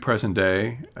to present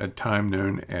day, a time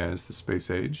known as the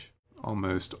Space Age.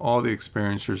 Almost all the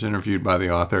experiencers interviewed by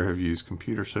the author have used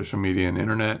computer, social media, and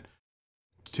internet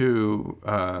to,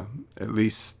 at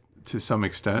least to some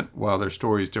extent, while their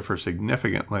stories differ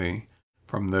significantly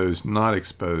from those not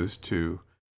exposed to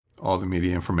all the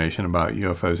media information about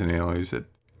UFOs and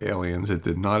aliens, it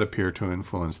did not appear to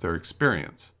influence their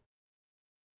experience.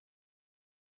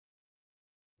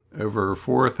 Over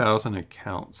 4,000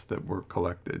 accounts that were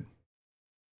collected.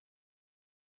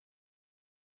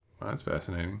 Well, that's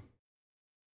fascinating.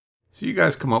 So you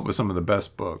guys come up with some of the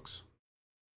best books,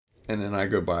 and then I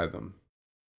go buy them,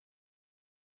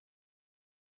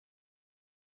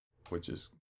 which is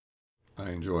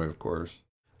I enjoy, of course.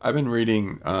 I've been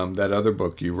reading that other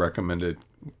book you recommended,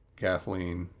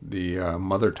 Kathleen, the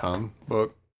Mother Tongue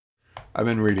book. I've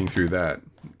been reading through that.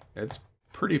 It's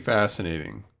pretty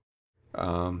fascinating.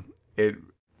 It,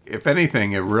 if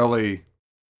anything, it really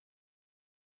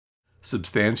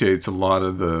substantiates a lot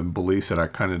of the beliefs that I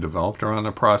kind of developed around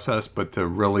the process, but to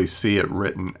really see it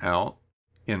written out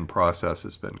in process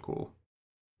has been cool.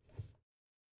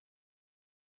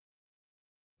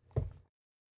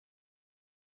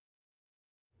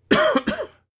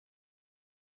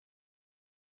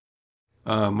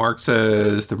 Mark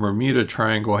says the Bermuda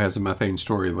Triangle has a methane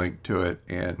story linked to it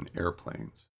and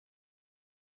airplanes.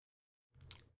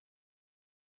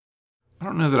 I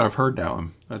don't know that I've heard that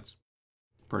one. That's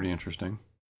pretty interesting.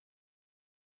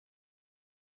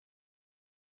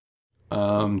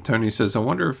 Tony says, I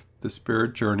wonder if the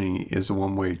spirit journey is a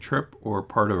one-way trip or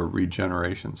part of a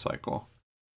regeneration cycle.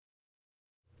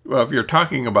 Well, if you're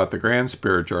talking about the grand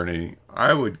spirit journey,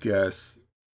 I would guess,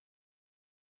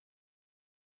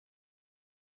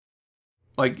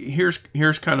 like, here's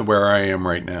kind of where I am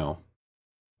right now,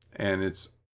 and it's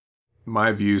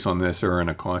my views on this are in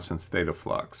a constant state of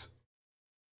flux.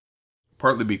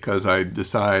 Partly because I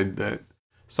decide that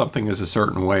something is a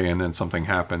certain way, and then something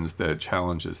happens that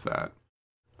challenges that,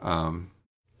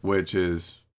 which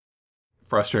is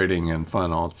frustrating and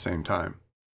fun all at the same time.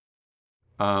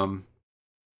 Um,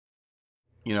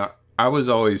 I was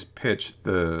always pitched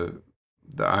the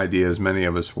idea, as many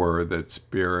of us were, that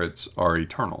spirits are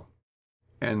eternal,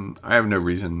 and I have no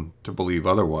reason to believe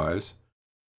otherwise.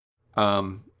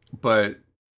 But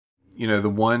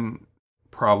the one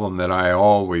problem that I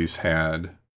always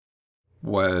had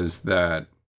was that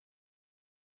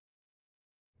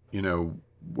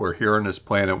we're here on this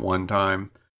planet one time,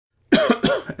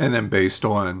 and then based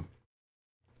on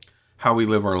how we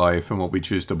live our life and what we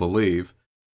choose to believe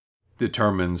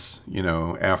determines,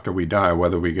 after we die,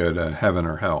 whether we go to heaven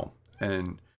or hell.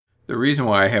 And the reason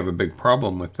why I have a big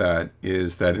problem with that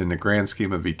is that in the grand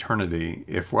scheme of eternity,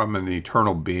 if I'm an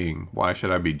eternal being, why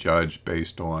should I be judged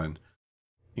based on,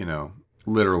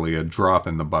 literally a drop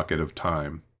in the bucket of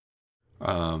time?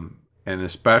 And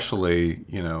especially,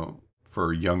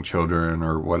 for young children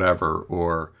or whatever.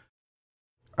 Or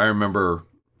I remember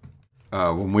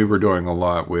when we were doing a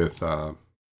lot with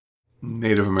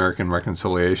Native American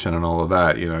reconciliation and all of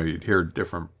that, you'd hear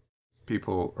different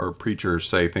people or preachers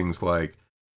say things like,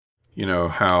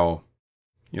 how,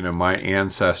 my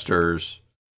ancestors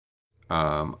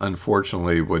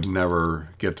unfortunately would never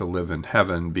get to live in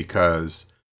heaven because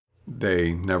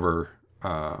they never,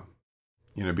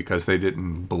 because they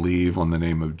didn't believe on the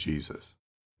name of Jesus,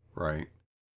 right?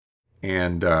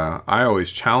 And I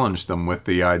always challenge them with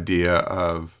the idea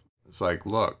of, it's like,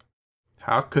 look,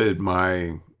 how could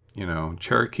my,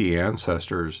 Cherokee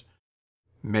ancestors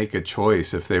make a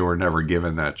choice if they were never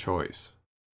given that choice?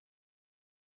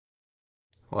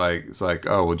 Like, it's like,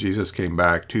 oh, well, Jesus came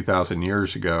back 2,000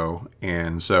 years ago.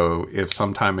 And so if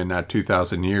sometime in that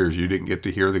 2,000 years you didn't get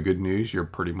to hear the good news, you're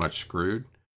pretty much screwed.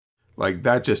 Like,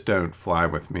 that just don't fly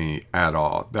with me at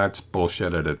all. That's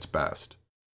bullshit at its best.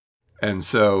 And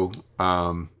so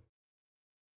I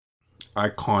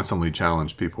constantly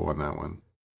challenge people on that one,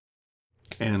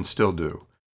 and still do.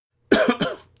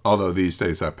 Although these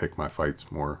days I pick my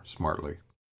fights more smartly,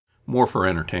 more for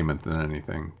entertainment than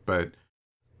anything. But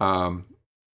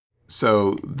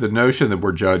so the notion that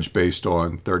we're judged based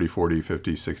on 30, 40,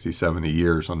 50, 60, 70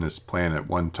 years on this planet,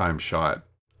 one time shot,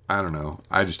 I don't know.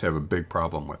 I just have a big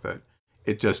problem with it.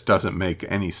 It just doesn't make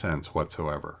any sense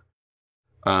whatsoever.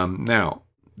 Now,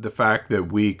 the fact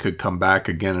that we could come back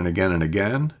again and again and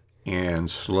again and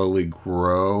slowly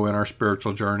grow in our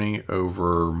spiritual journey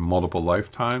over multiple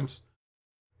lifetimes,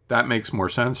 that makes more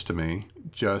sense to me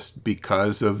just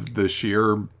because of the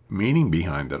sheer meaning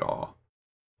behind it all.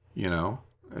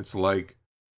 It's like,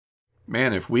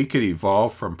 man, if we could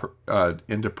evolve from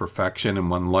into perfection in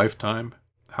one lifetime,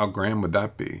 how grand would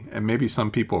that be? And maybe some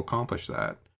people accomplish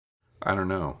that. I don't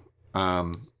know.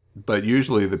 But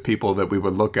usually the people that we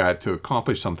would look at to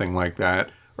accomplish something like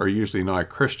that are usually not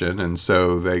Christian, and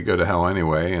so they go to hell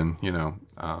anyway. And,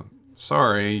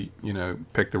 sorry,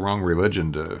 pick the wrong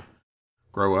religion to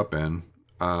grow up in.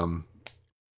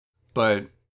 But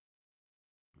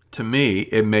to me,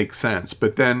 it makes sense.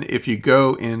 But then if you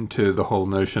go into the whole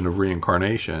notion of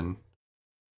reincarnation,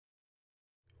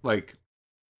 like,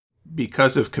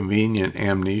 because of convenient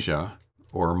amnesia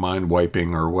or mind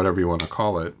wiping or whatever you want to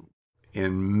call it,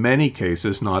 in many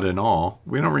cases, not in all,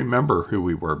 we don't remember who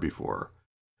we were before.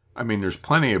 I mean, there's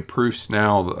plenty of proofs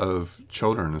now of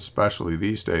children, especially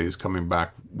these days, coming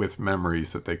back with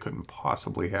memories that they couldn't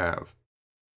possibly have.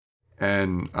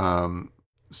 And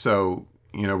so,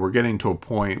 we're getting to a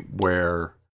point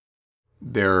where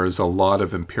there's a lot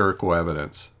of empirical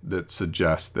evidence that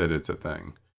suggests that it's a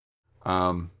thing.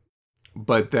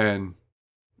 But then,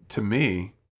 to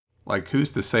me, like,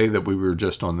 who's to say that we were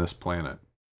just on this planet?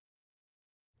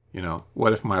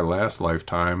 What if my last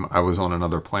lifetime I was on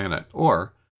another planet?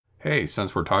 Or, hey,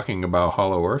 since we're talking about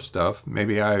Hollow Earth stuff,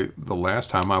 maybe the last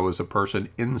time I was a person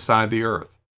inside the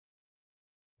Earth.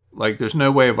 Like, there's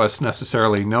no way of us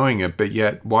necessarily knowing it, but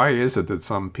yet, why is it that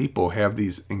some people have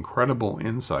these incredible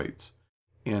insights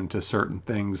into certain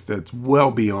things that's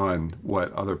well beyond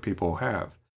what other people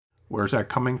have? Where's that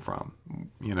coming from?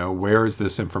 Where is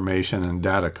this information and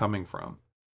data coming from?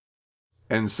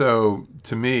 And so,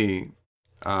 to me,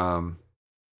 I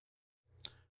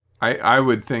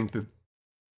would think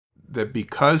that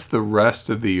because the rest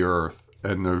of the earth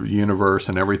and the universe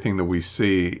and everything that we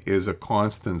see is a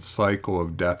constant cycle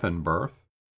of death and birth.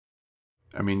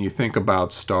 I mean, you think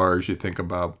about stars, you think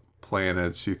about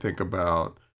planets, you think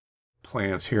about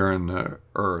plants here on the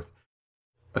earth.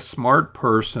 A smart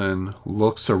person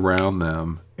looks around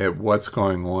them at what's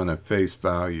going on at face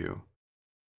value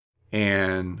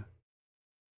and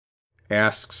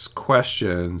asks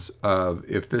questions of,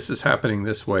 if this is happening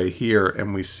this way here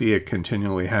and we see it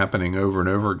continually happening over and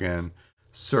over again,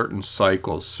 certain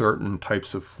cycles, certain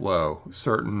types of flow,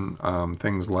 certain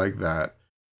things like that,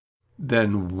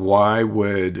 then why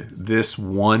would this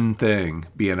one thing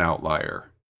be an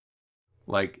outlier?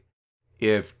 Like,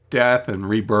 if death and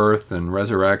rebirth and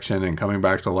resurrection and coming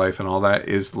back to life and all that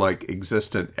is like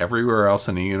existent everywhere else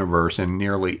in the universe in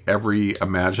nearly every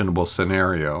imaginable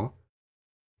scenario,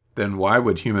 then why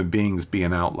would human beings be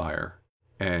an outlier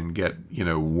and get,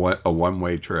 a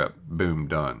one-way trip, boom,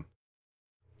 done?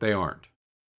 They aren't.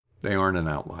 They aren't an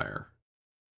outlier.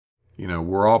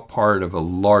 We're all part of a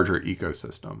larger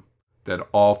ecosystem that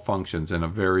all functions in a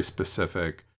very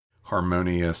specific,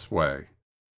 harmonious way.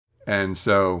 And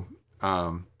so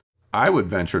I would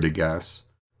venture to guess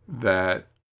that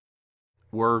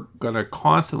we're going to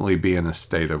constantly be in a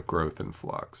state of growth and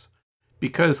flux.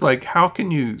 Because, like, how can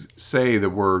you say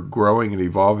that we're growing and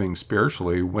evolving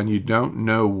spiritually when you don't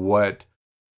know what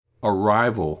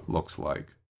arrival looks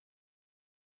like?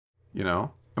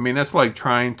 I mean, that's like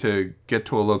trying to get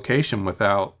to a location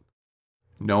without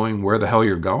knowing where the hell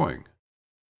you're going.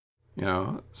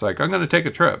 It's like, I'm going to take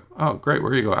a trip. Oh, great.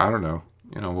 Where are you going? I don't know.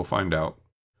 We'll find out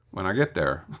when I get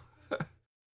there.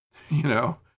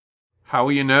 How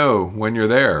will you know when you're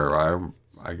there?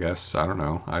 I guess, I don't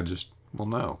know. I just will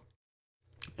know.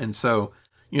 And so,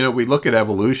 we look at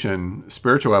evolution,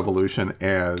 spiritual evolution,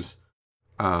 as,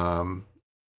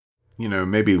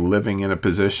 maybe living in a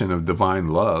position of divine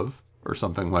love or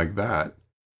something like that.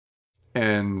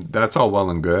 And that's all well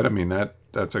and good. I mean,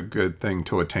 that's a good thing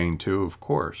to attain to, of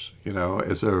course,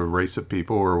 as a race of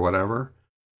people or whatever.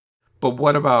 But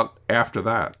what about after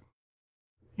that?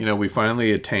 We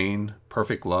finally attain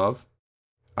perfect love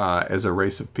as a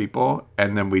race of people,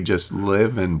 and then we just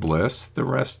live in bliss the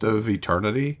rest of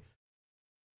eternity.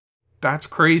 That's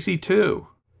crazy too.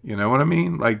 You know what I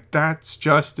mean? Like, that's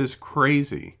just as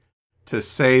crazy to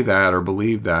say that or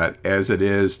believe that as it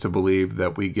is to believe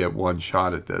that we get one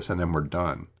shot at this and then we're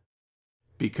done.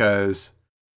 Because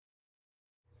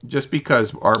just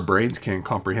because our brains can't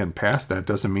comprehend past that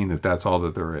doesn't mean that that's all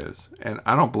that there is. And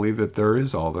I don't believe that there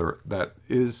is all that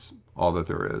is all that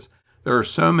there is. There are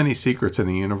so many secrets in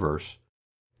the universe,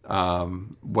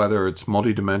 whether it's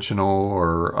multidimensional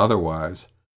or otherwise,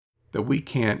 that we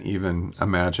can't even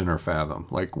imagine or fathom,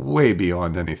 like way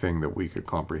beyond anything that we could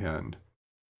comprehend.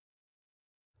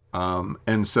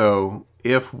 And so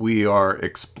if we are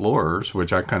explorers,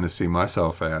 which I kind of see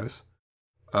myself as,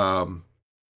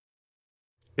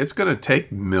 it's going to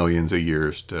take millions of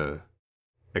years to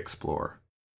explore,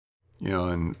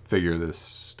 and figure this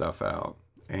stuff out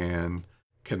and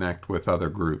connect with other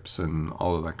groups and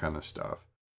all of that kind of stuff.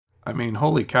 I mean,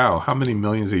 holy cow, how many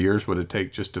millions of years would it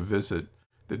take just to visit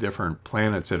the different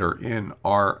planets that are in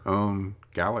our own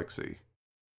galaxy?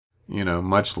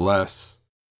 Much less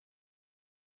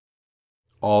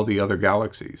all the other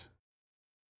galaxies.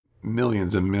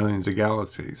 Millions and millions of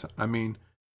galaxies. I mean,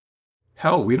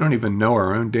 hell, we don't even know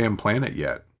our own damn planet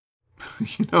yet.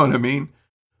 You know what I mean?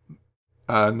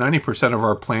 90% of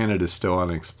our planet is still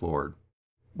unexplored.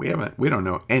 We don't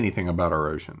know anything about our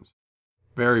oceans.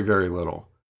 Very, very little.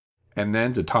 And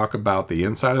then to talk about the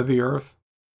inside of the Earth,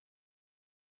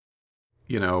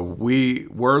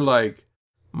 we're like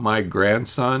my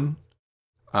grandson,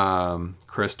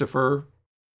 Christopher,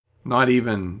 not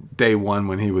even day one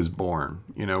when he was born.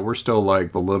 We're still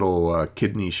like the little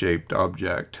kidney-shaped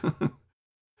object,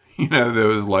 that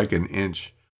was like an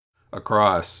inch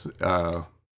across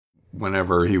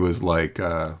whenever he was like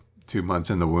 2 months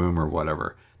in the womb or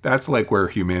whatever. That's like where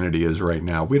humanity is right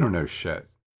now. We don't know shit.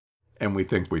 And we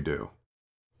think we do,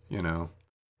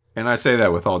 And I say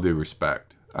that with all due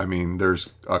respect. I mean,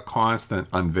 there's a constant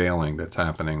unveiling that's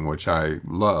happening, which I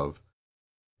love.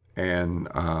 And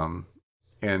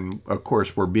of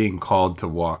course, we're being called to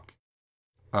walk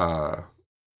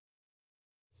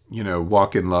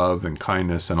in love and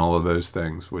kindness and all of those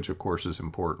things, which of course is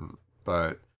important.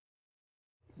 But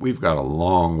we've got a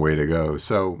long way to go.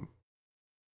 So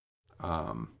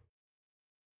I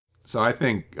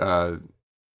think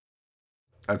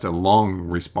that's a long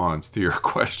response to your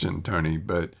question, Tony.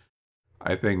 But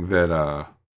I think that,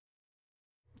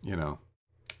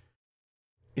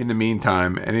 in the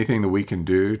meantime, anything that we can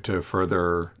do to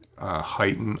further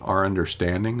heighten our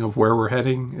understanding of where we're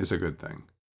heading is a good thing.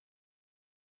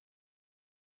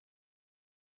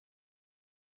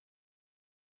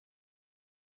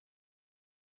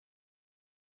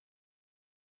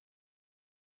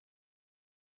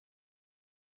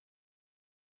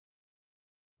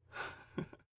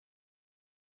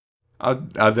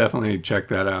 I'll definitely check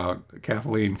that out.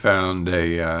 Kathleen found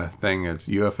a thing. It's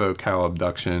UFO cow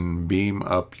abduction. Beam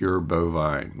up your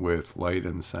bovine with light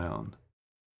and sound.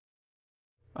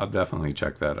 I'll definitely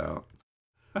check that out.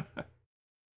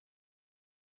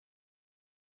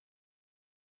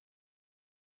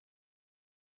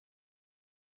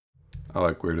 I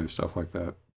like weirdo stuff like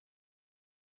that.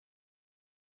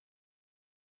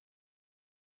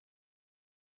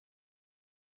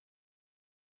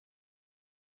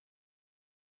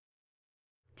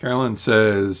 Carolyn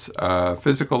says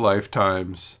physical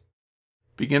lifetimes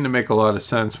begin to make a lot of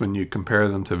sense when you compare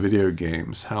them to video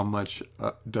games. How much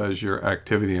does your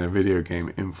activity in a video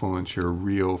game influence your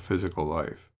real physical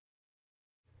life?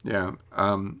 Yeah.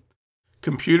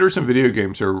 Computers and video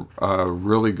games are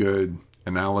really good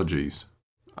analogies,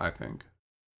 I think.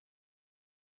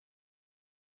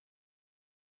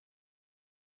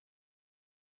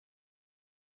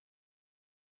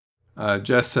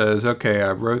 Jess says, okay,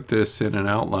 I wrote this in an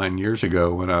outline years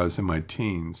ago when I was in my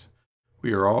teens.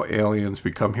 We are all aliens.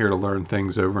 We come here to learn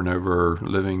things over and over,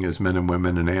 living as men and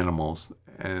women and animals.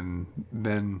 And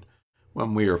then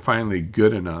when we are finally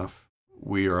good enough,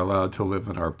 we are allowed to live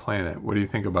on our planet. What do you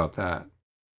think about that?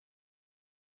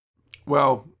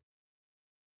 Well,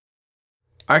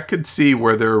 I could see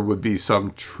where there would be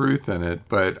some truth in it,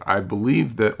 but I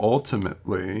believe that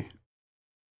ultimately,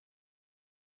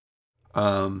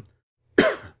 um,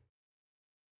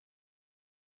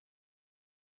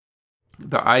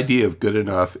 the idea of good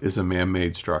enough is a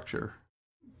man-made structure.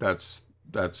 That's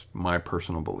my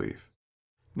personal belief.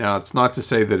 Now, it's not to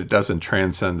say that it doesn't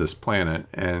transcend this planet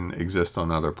and exist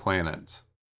on other planets,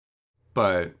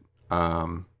 but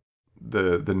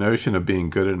the notion of being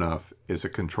good enough is a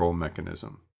control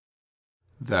mechanism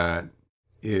that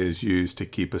is used to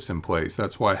keep us in place.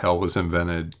 That's why hell was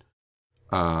invented.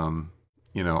 All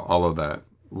of that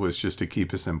was just to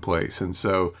keep us in place. And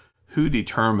so, who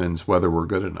determines whether we're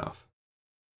good enough?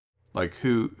 Like,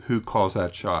 who calls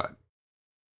that shot?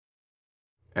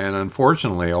 And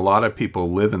unfortunately, a lot of people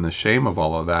live in the shame of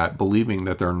all of that, believing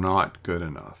that they're not good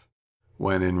enough,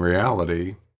 when in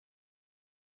reality,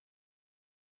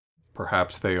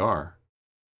 perhaps they are.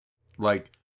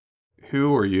 Like,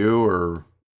 who are you, or,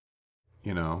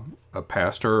 a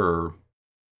pastor, or,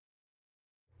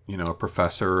 a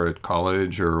professor at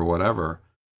college or whatever,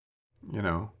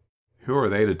 who are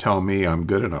they to tell me I'm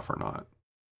good enough or not?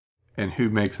 And who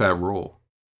makes that rule?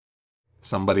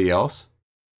 Somebody else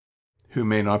who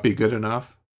may not be good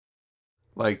enough?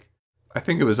 Like, I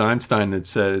think it was Einstein that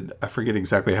said, I forget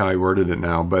exactly how he worded it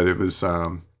now, but it was,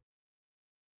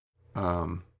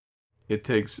 it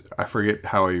takes, I forget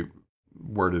how he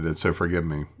worded it, so forgive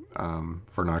me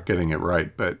for not getting it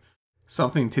right, but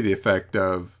something to the effect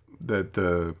of that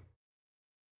the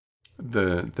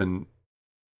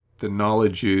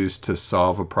knowledge used to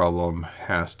solve a problem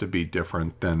has to be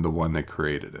different than the one that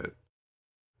created it.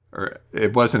 Or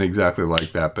it wasn't exactly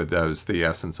like that, but that was the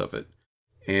essence of it.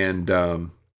 And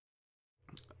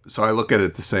so I look at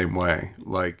it the same way.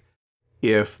 Like,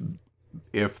 if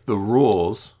the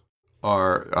rules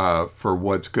are for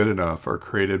what's good enough are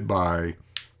created by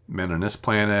men on this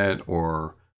planet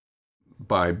or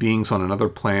by beings on another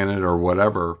planet or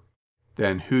whatever,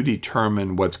 then who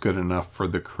determined what's good enough for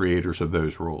the creators of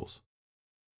those rules?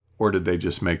 Or did they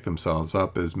just make themselves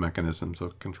up as mechanisms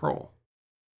of control?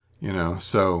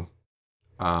 So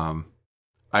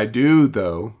I do,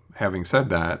 though, having said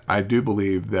that, I do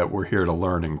believe that we're here to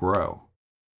learn and grow.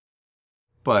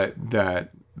 But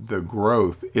that the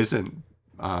growth isn't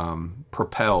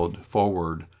propelled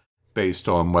forward based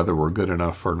on whether we're good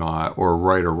enough or not, or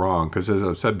right or wrong. Because as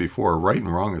I've said before, right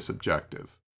and wrong is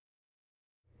subjective.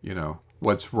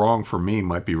 What's wrong for me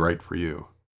might be right for you.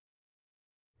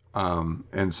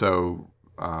 And so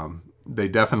they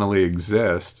definitely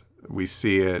exist. We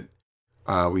see it.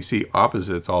 We see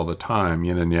opposites all the time,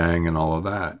 yin and yang and all of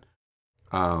that.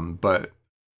 But,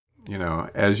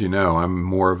 as you know, I'm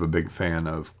more of a big fan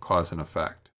of cause and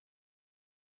effect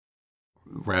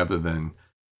rather than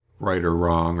right or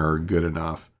wrong or good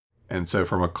enough. And so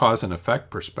from a cause and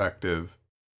effect perspective,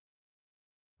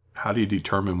 how do you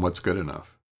determine what's good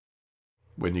enough?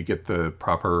 When you get the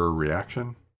proper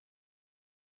reaction?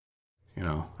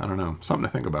 I don't know. Something to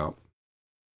think about.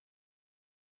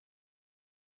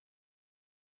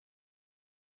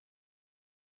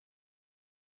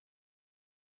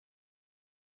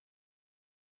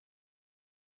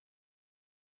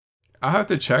 I'll have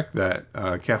to check that.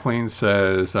 Kathleen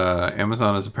says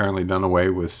Amazon has apparently done away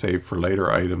with save for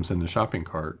later items in the shopping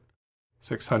cart.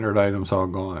 600 items all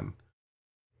gone.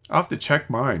 I'll have to check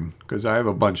mine because I have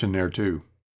a bunch in there too.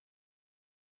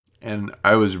 And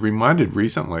I was reminded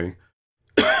recently,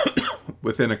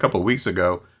 within a couple weeks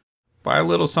ago, buy a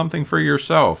little something for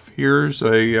yourself. Here's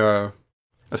a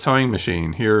sewing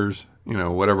machine. Here's,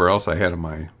 whatever else I had on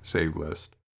my save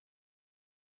list.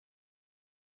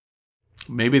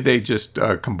 Maybe they just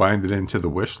combined it into the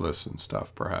wish list and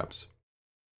stuff, perhaps.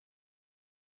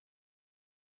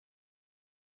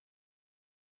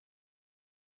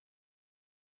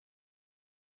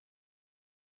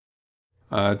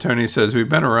 Tony says, we've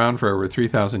been around for over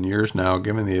 3,000 years now.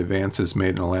 Given the advances made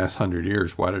in the last 100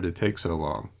 years, why did it take so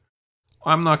long?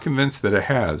 I'm not convinced that it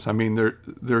has. I mean,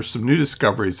 there's some new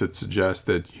discoveries that suggest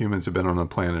that humans have been on the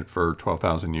planet for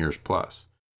 12,000 years plus,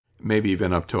 maybe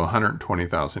even up to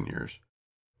 120,000 years.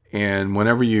 And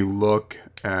whenever you look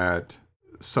at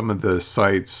some of the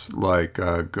sites like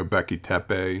Göbekli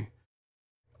Tepe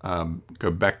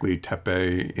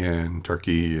in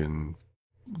Turkey and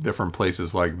different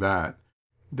places like that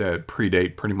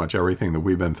predate pretty much everything that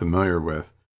we've been familiar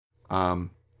with,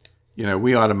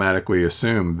 we automatically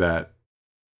assume that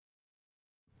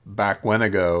back when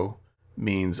ago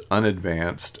means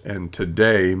unadvanced and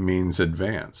today means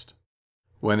advanced.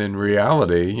 When in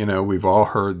reality, we've all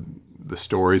heard the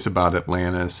stories about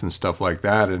Atlantis and stuff like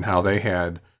that and how they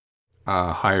had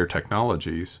higher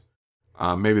technologies.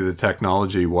 Maybe the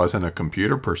technology wasn't a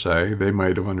computer per se. They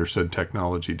might have understood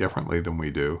technology differently than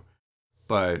we do.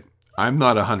 But I'm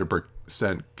not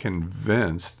 100%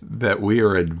 convinced that we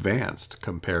are advanced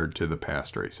compared to the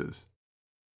past races.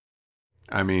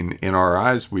 I mean, in our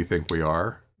eyes, we think we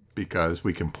are because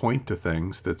we can point to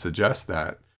things that suggest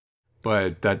that.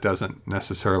 but that doesn't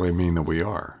necessarily mean that we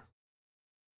are.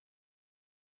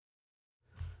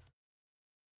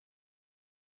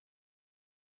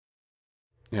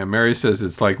 Yeah, Mary says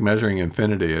it's like measuring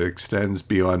infinity. It extends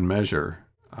beyond measure.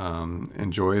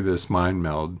 Enjoy this mind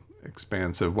meld,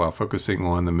 expansive, while focusing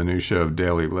on the minutiae of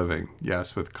daily living.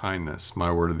 Yes, with kindness,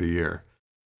 my word of the year.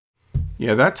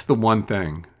 Yeah, that's the one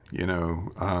thing,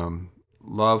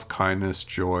 love, kindness,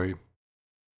 joy.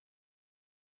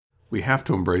 We have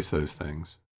to embrace those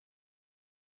things.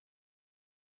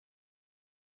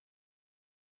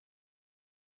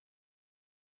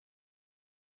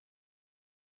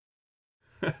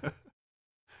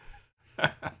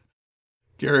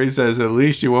 Gary says, at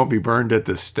least you won't be burned at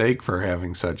the stake for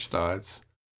having such thoughts.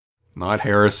 Not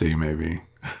heresy, maybe.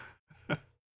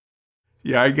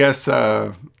 Yeah, I guess.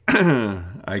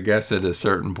 I guess at a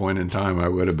certain point in time, I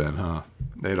would have been, huh?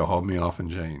 They'd have hauled me off in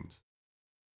chains.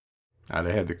 I'd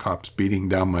have had the cops beating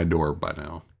down my door by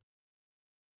now.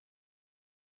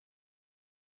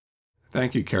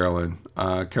 Thank you, Carolyn.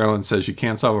 Carolyn says you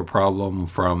can't solve a problem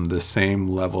from the same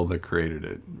level that created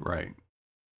it. Right.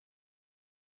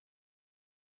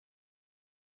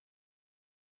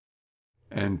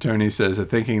 And Tony says that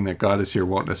thinking that God is here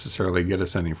won't necessarily get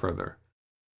us any further.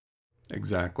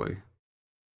 Exactly.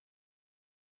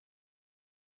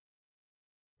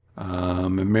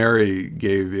 And Mary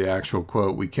gave the actual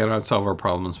quote, we cannot solve our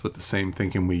problems with the same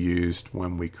thinking we used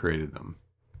when we created them.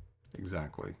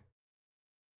 Exactly.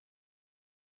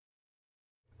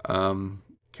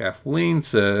 Kathleen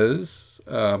says,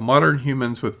 modern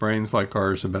humans with brains like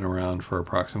ours have been around for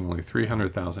approximately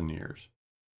 300,000 years.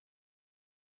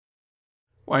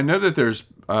 Well, I know that there's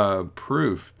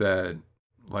proof that,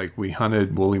 like, we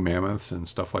hunted woolly mammoths and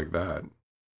stuff like that.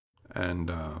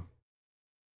 And I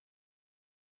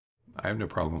have no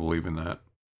problem believing that.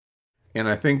 And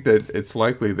I think that it's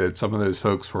likely that some of those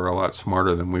folks were a lot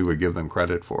smarter than we would give them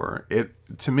credit for.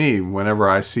 To me, whenever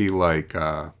I see like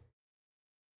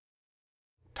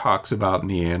talks about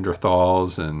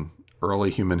Neanderthals and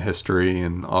early human history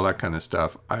and all that kind of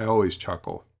stuff, I always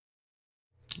chuckle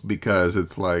because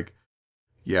it's like,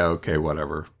 yeah, okay,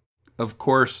 whatever. Of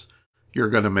course, you're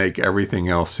going to make everything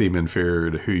else seem inferior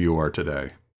to who you are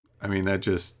today. I mean, that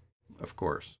just, of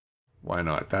course, why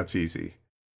not? That's easy.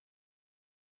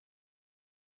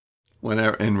 When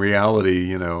in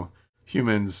reality,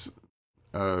 humans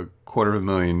a quarter of a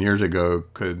million years ago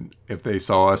could, if they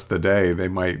saw us today, they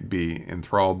might be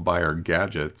enthralled by our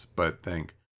gadgets, but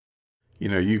think,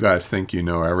 you guys think you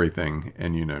know everything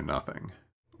and you know nothing.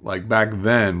 Like back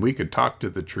then, we could talk to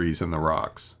the trees and the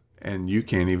rocks, and you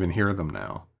can't even hear them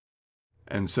now.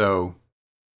 And so,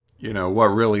 what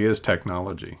really is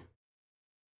technology?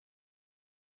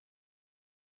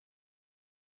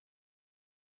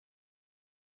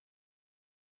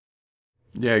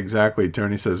 Yeah, exactly.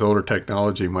 Tony says older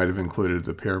technology might have included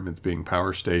the pyramids being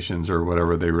power stations or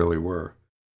whatever they really were.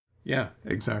 Yeah,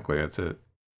 exactly. That's it.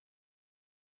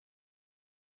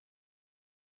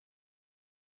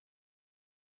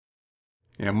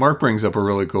 Yeah, Mark brings up a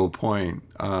really cool point.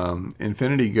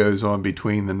 Infinity goes on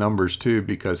between the numbers too,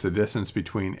 because the distance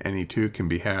between any two can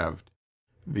be halved.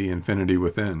 The infinity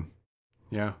within.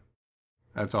 Yeah,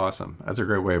 that's awesome. That's a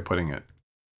great way of putting it.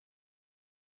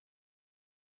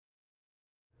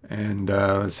 And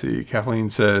let's see, Kathleen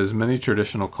says many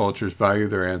traditional cultures value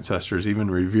their ancestors, even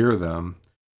revere them.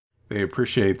 They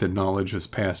appreciate that knowledge was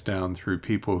passed down through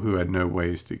people who had no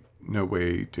way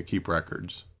to keep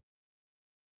records.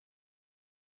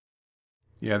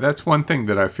 Yeah, that's one thing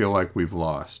that I feel like we've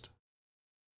lost.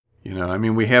 I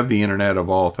mean, we have the internet of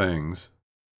all things,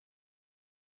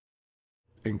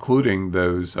 including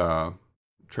those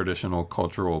traditional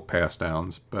cultural pass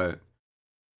downs, but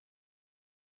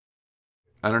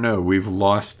I don't know, we've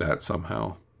lost that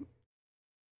somehow.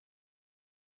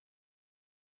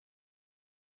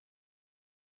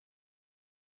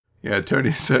 Yeah,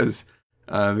 Tony says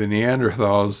the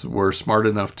Neanderthals were smart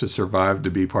enough to survive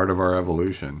to be part of our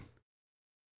evolution.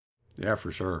 Yeah,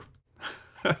 for sure.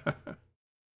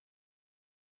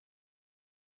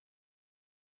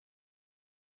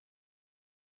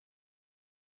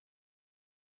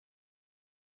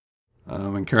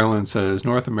 And Carolyn says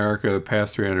North America, the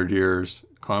past 300 years,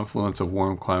 confluence of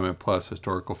warm climate plus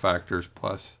historical factors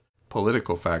plus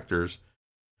political factors.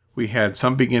 We had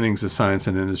some beginnings of science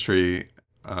and industry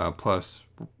plus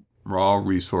raw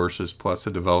resources plus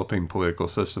a developing political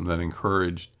system that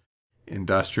encouraged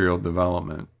industrial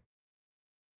development.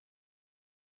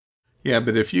 Yeah,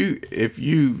 but if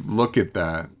you look at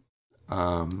that,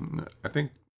 I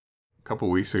think a couple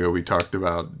of weeks ago we talked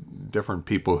about different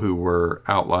people who were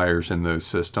outliers in those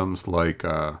systems, like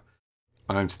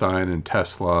Einstein and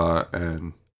Tesla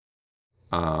and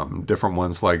different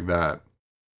ones like that.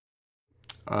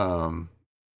 Um,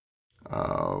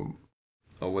 uh,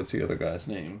 oh, what's the other guy's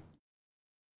name?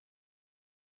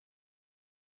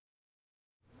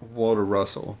 Walter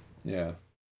Russell. Yeah,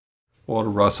 Walter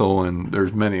Russell, and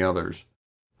there's many others.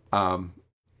 Um,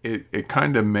 it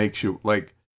kind of makes you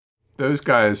like those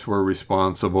guys were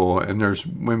responsible, and there's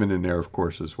women in there, of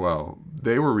course, as well.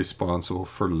 They were responsible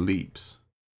for leaps.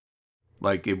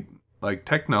 Like it, like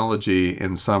technology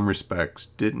in some respects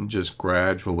didn't just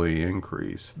gradually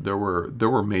increase. There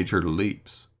were major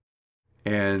leaps.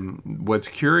 And what's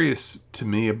curious to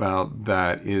me about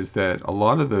that is that a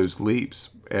lot of those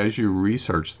leaps, as you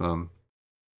research them,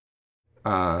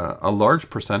 a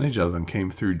large percentage of them came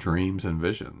through dreams and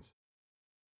visions.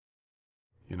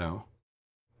 You know,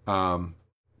 um,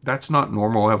 that's not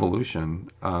normal evolution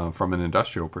from an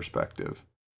industrial perspective.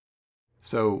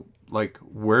 So, like,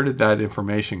 where did that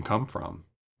information come from?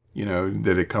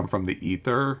 Did it come from the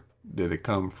ether? Did it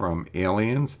come from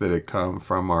aliens? Did it come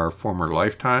from our former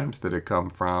lifetimes? Did it come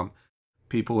from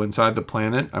people inside the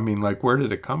planet? I mean, like, where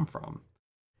did it come from?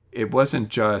 It wasn't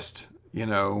just,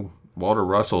 Walter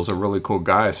Russell's a really cool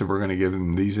guy, so we're going to give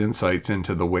him these insights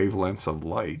into the wavelengths of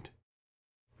light.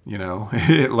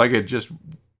 Like it just,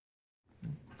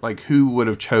 like, who would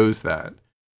have chose that?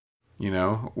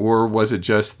 Or was it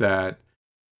just that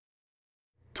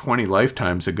 20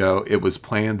 lifetimes ago it was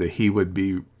planned that he would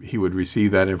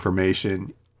receive that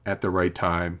information at the right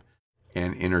time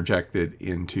and interject it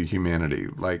into humanity?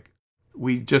 Like,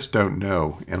 we just don't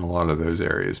know in a lot of those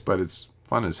areas, but it's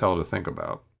fun as hell to think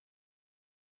about.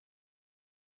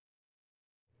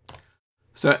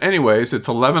 So anyways, it's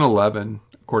 11:11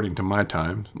 according to my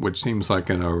time, which seems like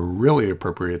a really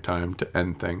appropriate time to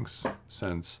end things,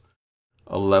 since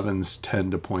 11s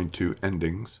tend to point to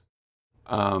endings.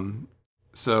 um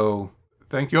so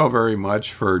thank you all very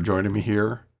much for joining me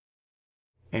here,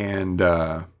 and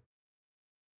I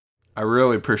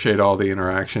really appreciate all the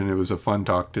interaction. It was a fun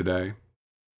talk today,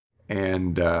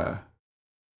 and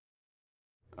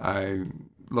I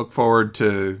look forward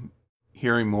to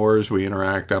hearing more as we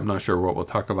interact. I'm not sure what we'll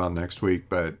talk about next week,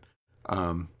 but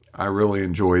I really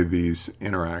enjoy these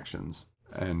interactions,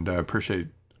 and I appreciate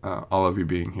all of you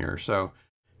being here. So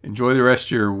enjoy the rest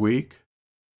of your week,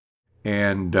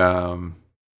 and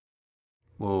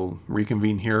we'll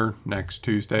reconvene here next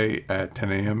Tuesday at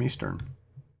 10 a.m. Eastern.